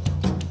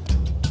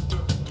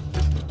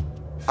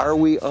 Are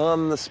we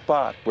on the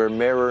spot where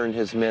Merah and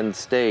his men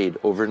stayed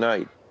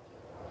overnight?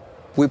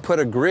 We put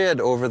a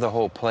grid over the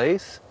whole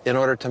place in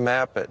order to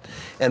map it.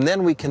 And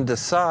then we can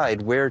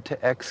decide where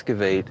to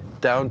excavate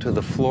down to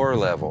the floor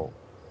level,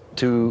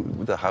 to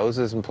the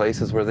houses and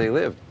places where they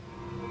lived.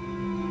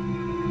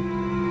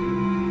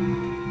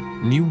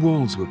 New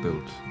walls were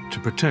built to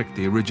protect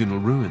the original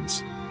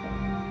ruins,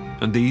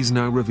 and these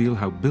now reveal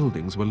how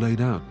buildings were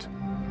laid out.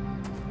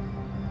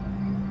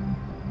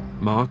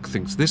 Mark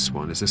thinks this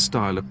one is a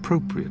style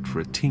appropriate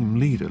for a team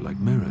leader like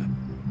Merah.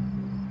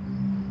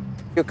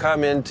 You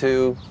come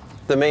into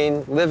the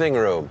main living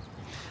room.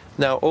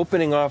 Now,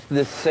 opening off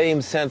this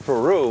same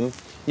central room,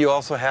 you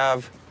also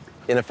have,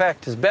 in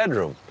effect, his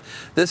bedroom.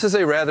 This is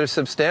a rather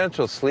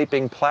substantial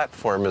sleeping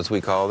platform, as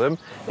we call them,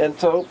 and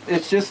so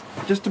it's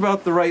just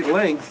about the right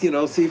length, you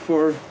know, see,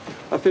 for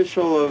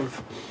official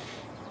of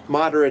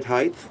moderate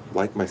height,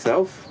 like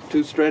myself,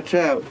 to stretch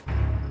out.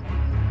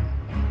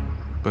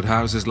 But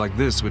houses like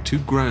this were too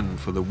grand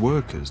for the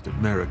workers that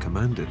Merah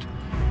commanded.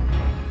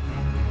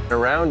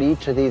 Around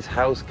each of these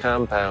house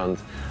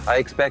compounds, I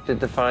expected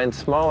to find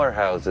smaller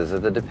houses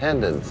of the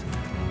dependents.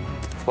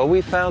 Well,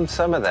 we found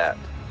some of that,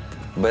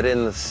 but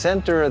in the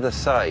center of the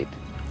site,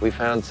 we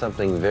found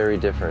something very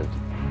different.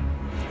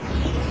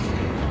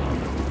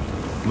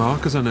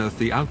 Mark has unearthed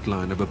the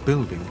outline of a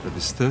building that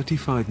is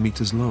 35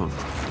 meters long.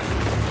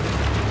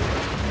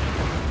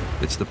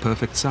 It's the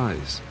perfect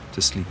size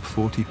to sleep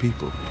 40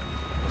 people.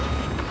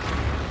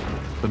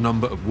 The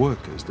number of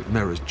workers that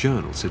Merah's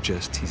journal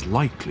suggests he's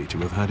likely to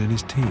have had in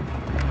his team.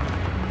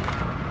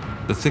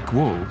 The thick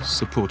walls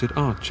supported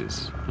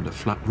arches and a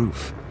flat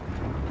roof.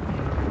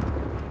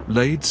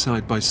 Laid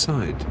side by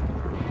side,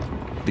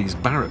 these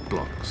barrack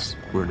blocks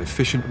were an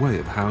efficient way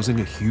of housing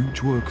a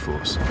huge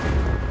workforce.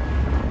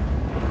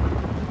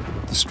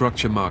 The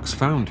structure Marx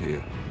found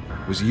here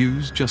was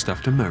used just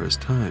after Mera's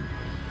time.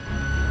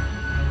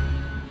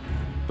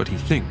 But he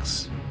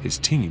thinks his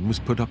team was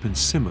put up in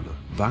similar,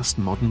 vast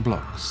modern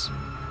blocks,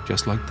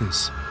 just like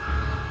this.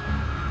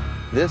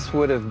 This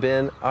would have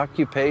been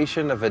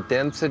occupation of a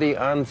density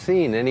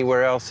unseen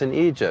anywhere else in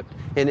Egypt,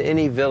 in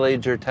any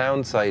village or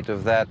town site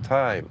of that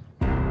time.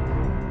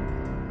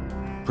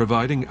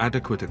 Providing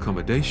adequate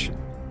accommodation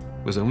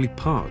was only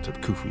part of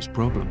Khufu's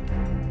problem.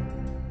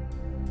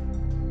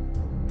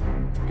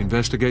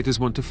 Investigators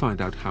want to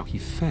find out how he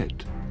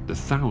fed the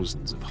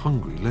thousands of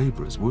hungry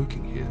laborers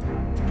working here.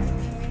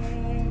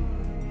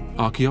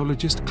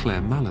 Archaeologist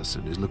Claire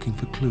Mallison is looking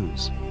for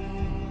clues.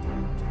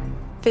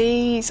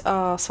 These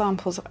are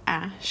samples of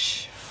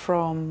ash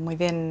from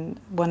within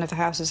one of the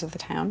houses of the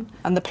town,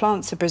 and the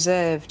plants are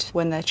preserved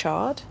when they're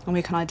charred, and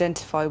we can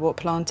identify what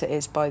plant it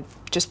is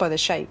just by the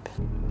shape.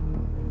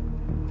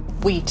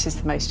 Wheat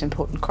is the most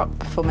important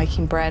crop for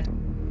making bread.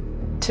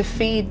 To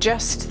feed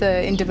just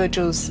the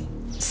individuals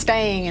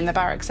staying in the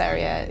barracks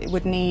area, it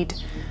would need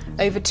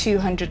over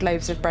 200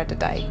 loaves of bread a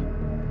day.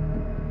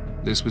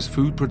 This was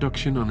food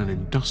production on an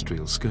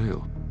industrial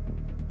scale,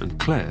 and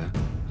Claire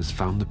has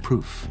found the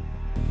proof.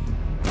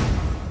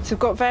 So we've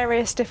got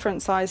various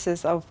different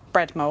sizes of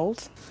bread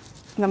mould.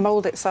 The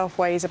mould itself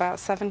weighs about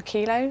 7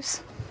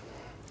 kilos.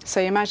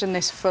 So you imagine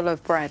this full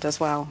of bread as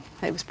well.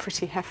 It was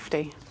pretty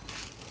hefty.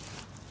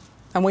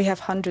 And we have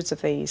hundreds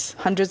of these,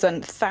 hundreds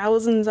and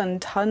thousands and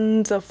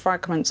tons of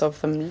fragments of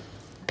them.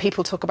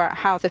 People talk about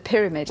how the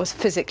pyramid was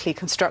physically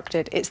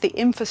constructed. It's the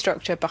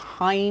infrastructure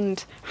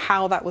behind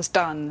how that was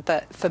done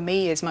that, for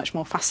me, is much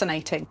more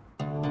fascinating.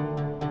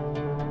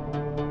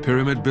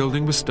 Pyramid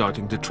building was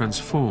starting to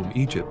transform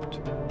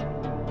Egypt.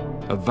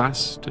 A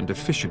vast and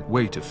efficient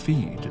way to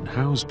feed and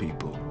house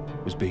people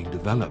was being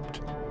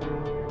developed.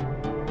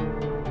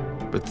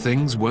 But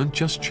things weren't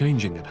just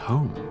changing at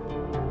home.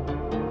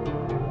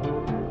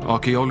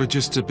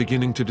 Archaeologists are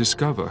beginning to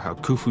discover how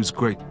Khufu's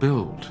great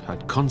build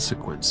had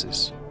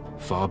consequences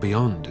far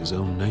beyond his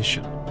own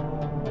nation.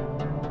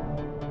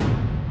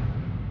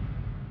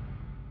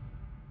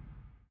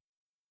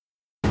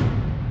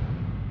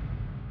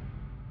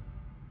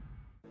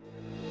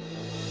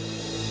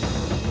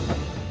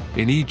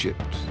 In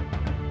Egypt,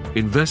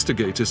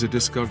 investigators are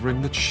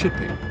discovering that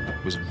shipping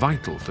was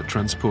vital for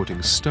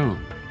transporting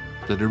stone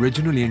that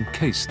originally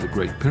encased the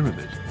Great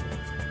Pyramid,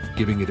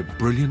 giving it a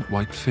brilliant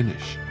white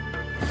finish.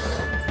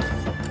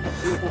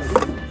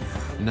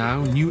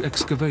 Now, new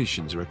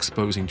excavations are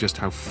exposing just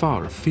how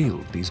far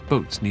afield these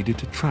boats needed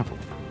to travel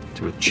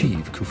to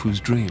achieve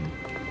Khufu's dream.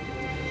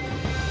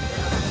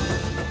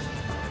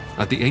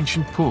 At the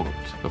ancient port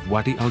of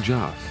Wadi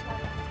al-Jaf,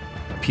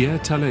 Pierre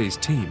Tallet's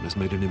team has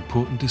made an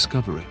important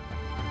discovery.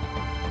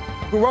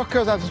 The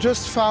workers have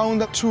just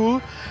found a tool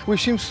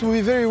which seems to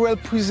be very well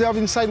preserved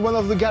inside one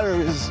of the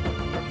galleries.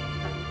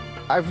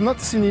 I've not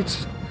seen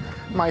it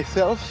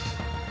myself,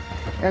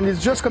 and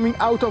it's just coming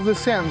out of the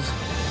sands.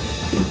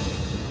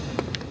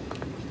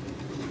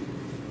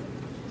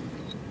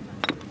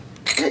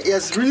 It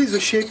has really the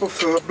shape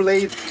of a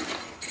blade.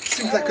 It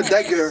seems like a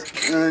dagger,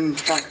 in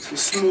fact, a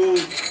small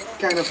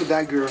kind of a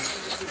dagger.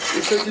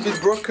 It's a little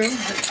bit broken.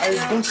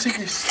 I don't think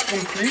it's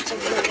complete.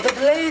 The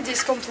blade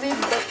is complete,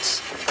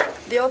 but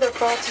the other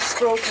part is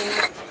broken.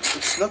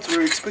 It's not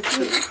very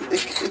expected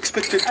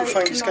to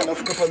find this kind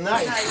of copper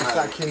knife, in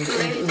fact,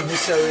 in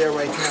this area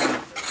right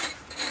now.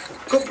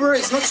 Copper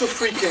is not so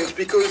frequent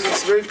because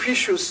it's very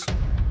precious.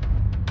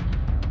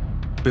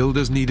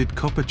 Builders needed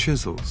copper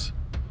chisels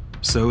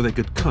so they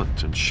could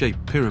cut and shape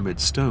pyramid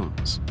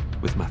stones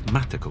with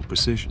mathematical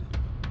precision.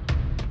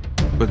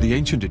 But the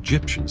ancient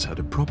Egyptians had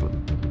a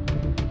problem.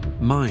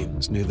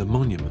 Mines near the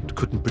monument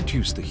couldn't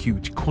produce the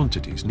huge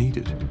quantities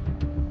needed.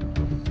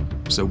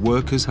 So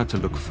workers had to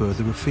look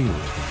further afield.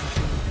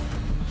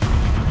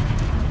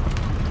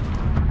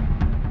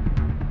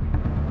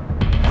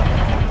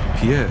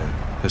 Pierre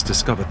has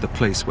discovered the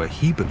place where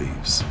he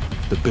believes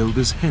the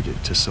builders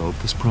headed to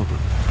solve this problem.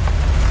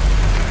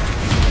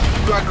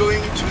 We are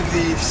going to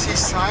the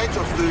seaside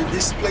of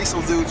this place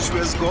of the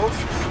Suez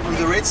Gulf on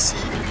the Red Sea,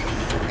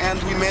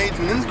 and we made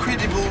an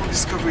incredible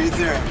discovery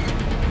there.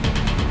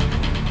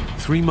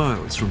 3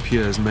 miles from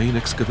Pierre's main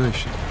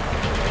excavation,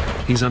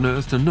 he's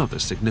unearthed another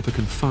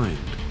significant find: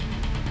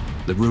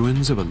 the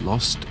ruins of a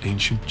lost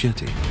ancient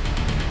jetty.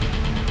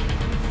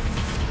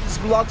 These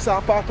blocks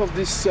are part of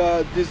this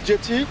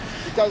jetty.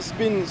 It has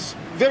been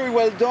very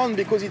well done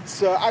because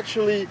it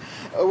actually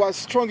was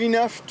strong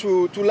enough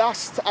to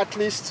last at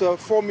least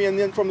 4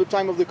 million from the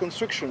time of the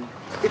construction.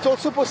 It's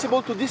also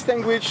possible to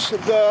distinguish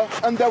the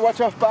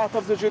underwater part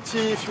of the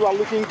jetty if you are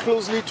looking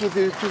closely to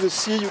the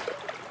sea.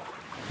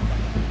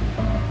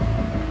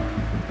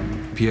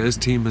 Pierre's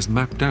team has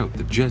mapped out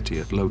the jetty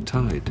at low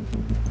tide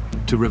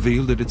to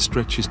reveal that it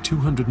stretches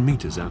 200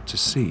 meters out to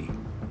sea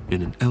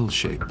in an L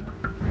shape.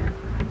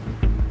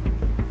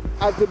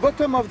 At the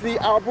bottom of the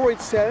harbor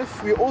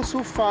itself, we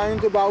also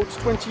find about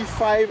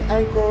 25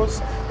 anchors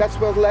that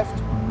were left.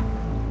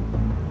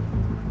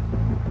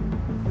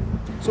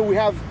 So we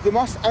have the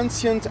most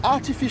ancient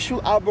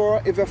artificial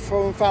harbor ever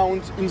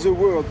found in the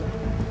world.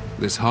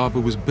 This harbor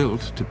was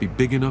built to be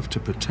big enough to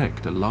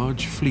protect a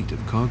large fleet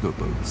of cargo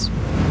boats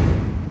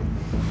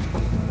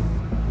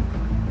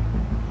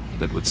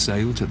that would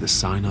sail to the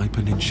Sinai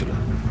Peninsula.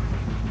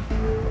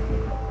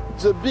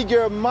 The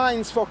bigger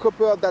mines for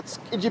copper that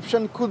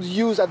Egyptians could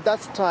use at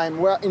that time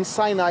were in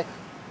Sinai.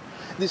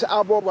 This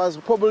harbor was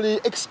probably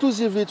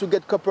exclusively to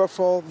get copper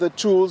for the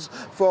tools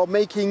for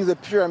making the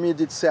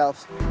pyramid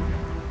itself.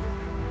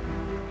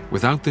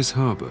 Without this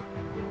harbor,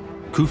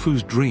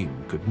 Khufu's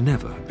dream could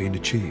never have been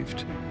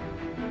achieved.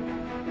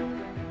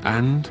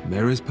 And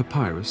Meres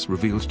papyrus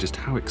reveals just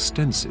how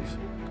extensive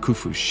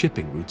Khufu's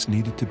shipping routes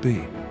needed to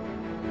be.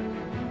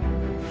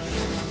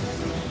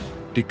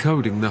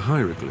 Decoding the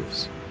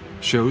hieroglyphs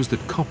shows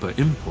that copper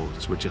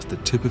imports were just the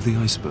tip of the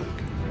iceberg.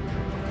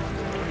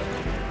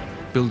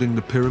 Building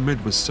the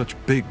pyramid was such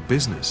big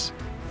business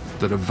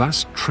that a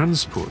vast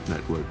transport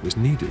network was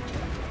needed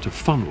to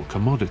funnel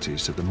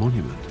commodities to the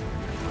monument.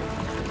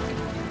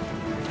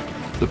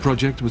 The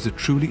project was a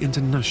truly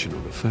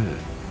international affair.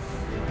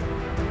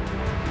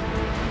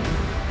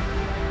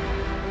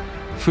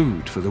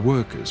 Food for the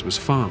workers was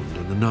farmed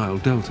in the Nile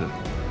Delta.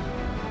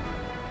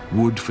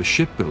 Wood for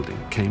shipbuilding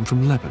came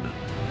from Lebanon,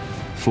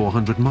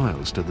 400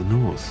 miles to the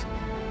north.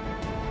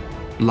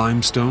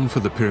 Limestone for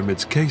the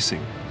pyramid's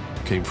casing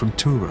came from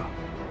Tura,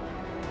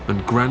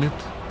 and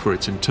granite for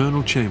its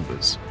internal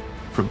chambers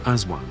from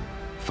Aswan,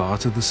 far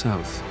to the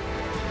south.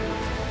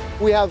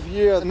 We have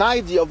here an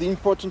idea of the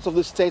importance of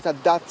the state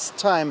at that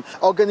time,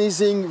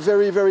 organizing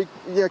very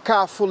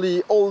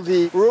carefully all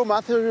the raw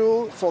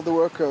material for the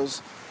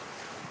workers.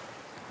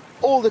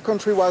 All the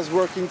country was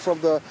working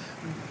from the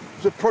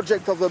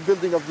project of the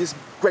building of this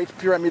great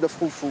pyramid of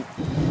Khufu.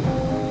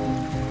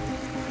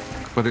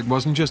 But it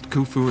wasn't just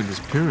Khufu and his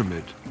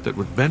pyramid that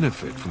would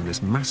benefit from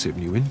this massive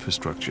new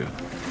infrastructure.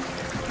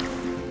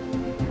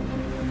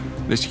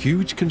 This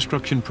huge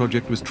construction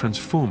project was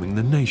transforming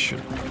the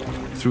nation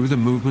through the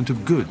movement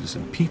of goods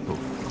and people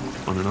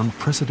on an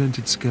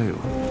unprecedented scale.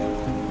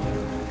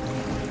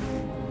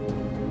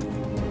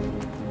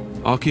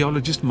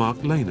 Archaeologist Mark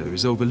Lehner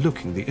is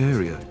overlooking the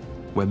area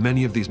where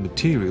many of these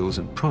materials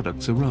and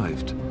products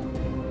arrived.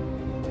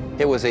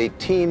 It was a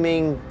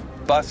teeming,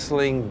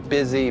 bustling,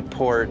 busy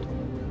port.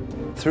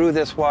 Through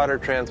this water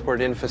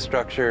transport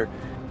infrastructure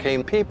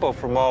came people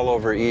from all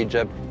over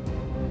Egypt.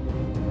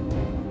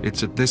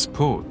 It's at this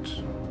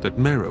port that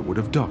Merer would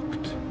have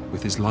docked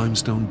with his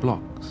limestone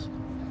blocks.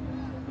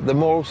 The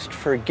most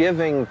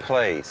forgiving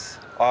place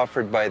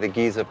offered by the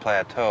Giza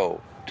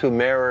Plateau to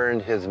Merer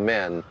and his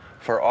men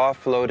for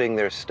offloading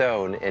their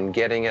stone and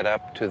getting it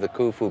up to the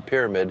Khufu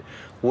pyramid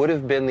would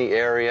have been the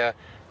area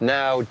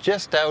now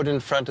just out in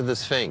front of the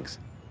Sphinx.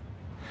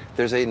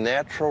 There's a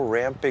natural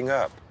ramping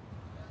up.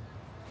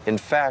 In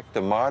fact,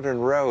 the modern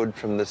road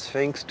from the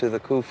Sphinx to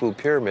the Khufu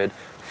pyramid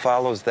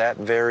follows that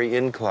very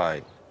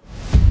incline.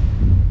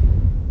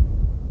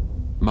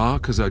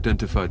 Mark has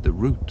identified the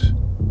route.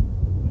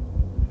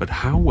 But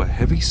how were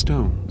heavy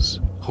stones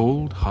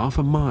hauled half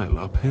a mile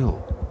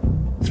uphill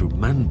through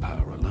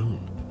manpower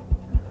alone?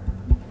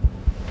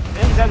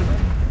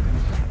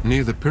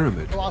 Near the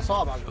pyramid,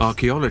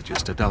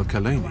 archaeologist at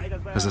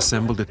Al-Khalani has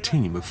assembled a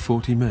team of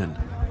 40 men.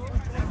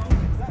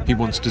 He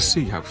wants to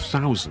see how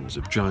thousands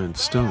of giant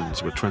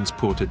stones were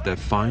transported their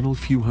final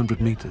few hundred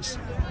meters.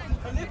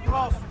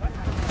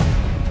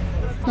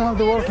 Now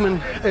the workmen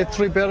are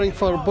preparing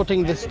for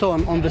putting the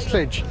stone on the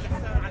sledge.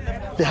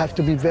 They have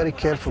to be very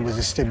careful with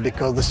the step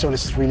because the stone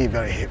is really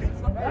very heavy.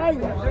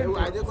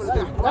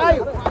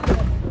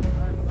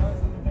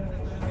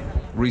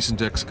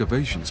 Recent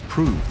excavations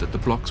prove that the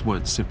blocks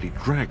weren't simply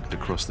dragged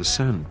across the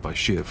sand by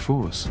sheer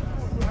force.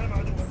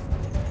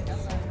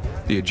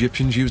 The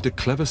Egyptians used a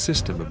clever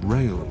system of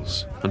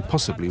rails and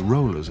possibly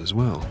rollers as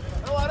well.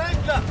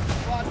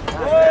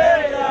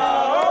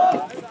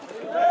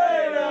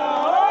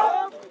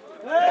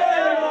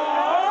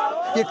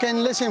 You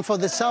can listen for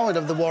the sound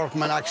of the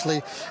workmen,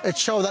 actually. It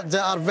shows that they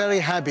are very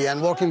happy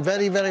and working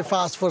very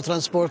fast for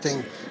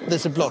transporting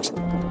these blocks.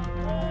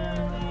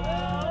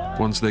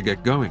 Once they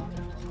get going,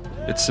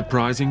 it's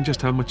surprising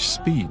just how much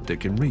speed they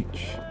can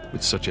reach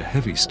with such a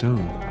heavy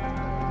stone.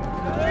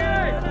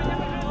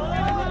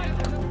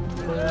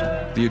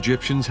 The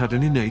Egyptians had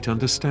an innate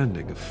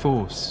understanding of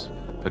force,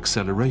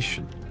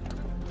 acceleration,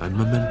 and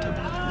momentum.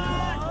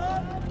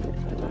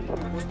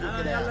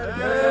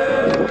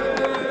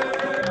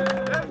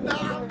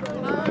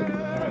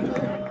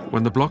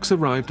 When the blocks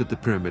arrived at the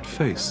pyramid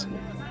face,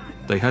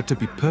 they had to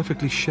be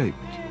perfectly shaped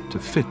to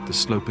fit the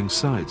sloping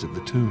sides of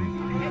the tomb.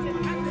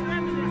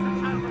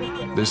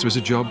 This was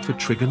a job for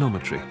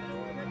trigonometry,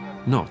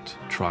 not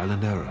trial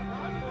and error.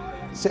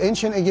 The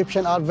ancient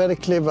Egyptians are very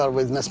clever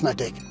with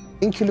mathematics,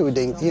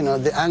 including,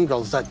 the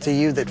angles that they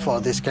use it for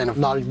these kind of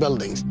large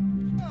buildings.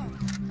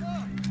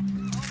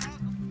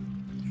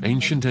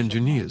 ancient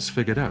engineers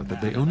figured out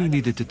that they only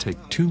needed to take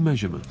 2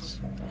 measurements: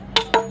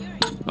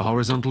 a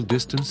horizontal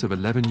distance of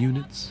 11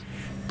 units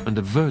and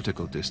a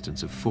vertical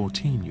distance of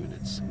 14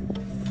 units.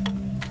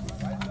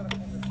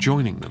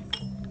 Joining them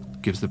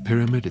gives the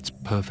pyramid its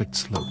perfect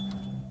slope,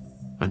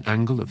 an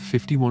angle of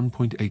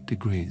 51.8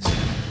 degrees.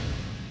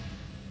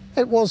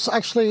 It was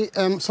actually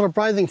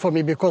surprising for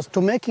me because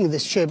to making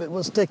this shape, it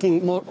was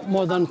taking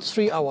more than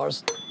 3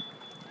 hours.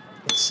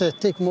 It's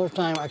take more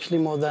time, actually,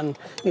 more than,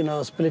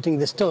 splitting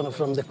the stone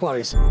from the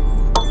quarries.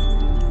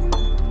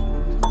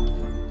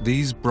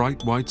 These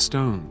bright white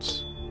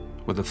stones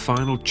were the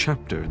final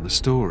chapter in the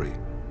story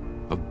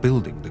of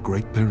building the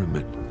Great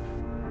Pyramid.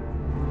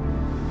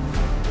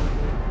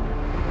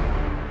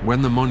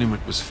 When the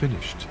monument was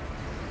finished,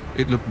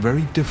 it looked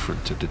very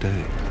different to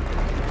today.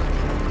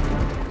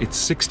 Its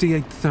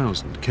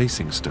 68,000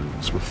 casing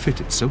stones were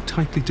fitted so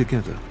tightly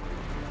together,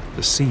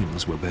 the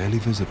seams were barely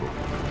visible.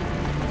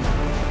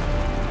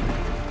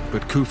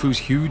 But Khufu's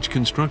huge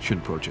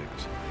construction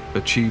project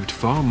achieved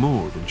far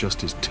more than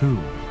just his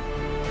tomb.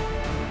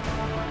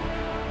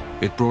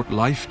 It brought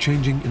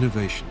life-changing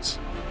innovations.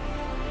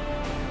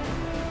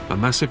 A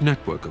massive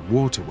network of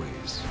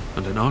waterways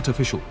and an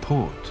artificial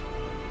port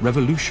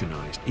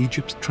revolutionized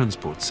Egypt's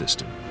transport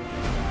system.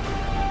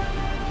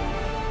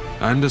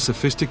 And a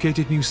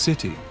sophisticated new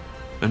city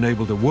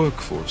enabled a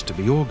workforce to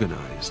be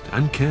organized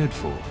and cared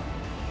for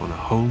on a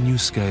whole new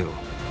scale.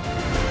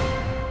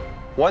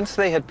 Once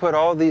they had put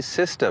all these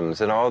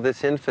systems and all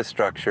this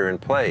infrastructure in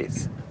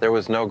place, there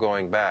was no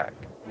going back.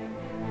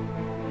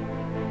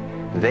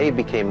 They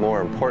became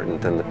more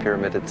important than the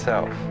pyramid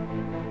itself,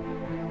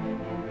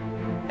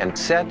 and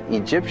set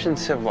Egyptian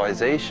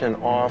civilization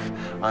off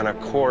on a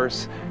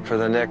course for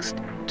the next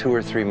 2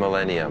 or 3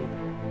 millennium.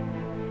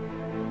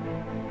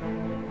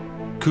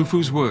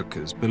 Khufu's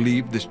workers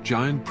believed this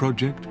giant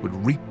project would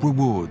reap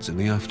rewards in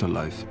the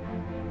afterlife.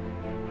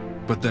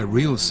 But their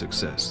real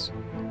success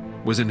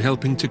was in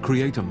helping to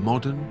create a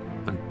modern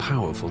and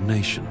powerful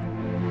nation.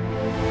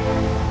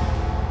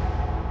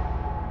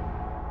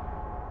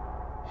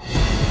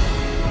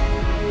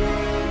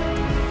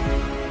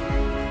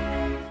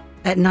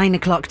 At 9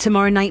 o'clock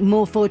tomorrow night,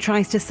 Morpho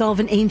tries to solve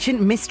an ancient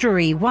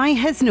mystery. Why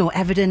has no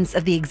evidence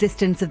of the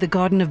existence of the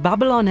Garden of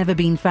Babylon ever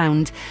been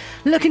found?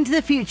 Look into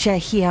the future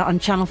here on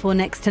Channel 4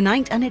 Next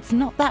tonight, and it's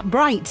not that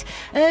bright.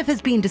 Earth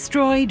has been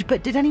destroyed,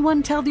 but did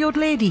anyone tell the old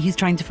lady who's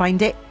trying to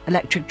find it?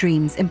 Electric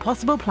Dreams,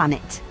 Impossible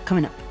Planet,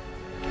 coming up.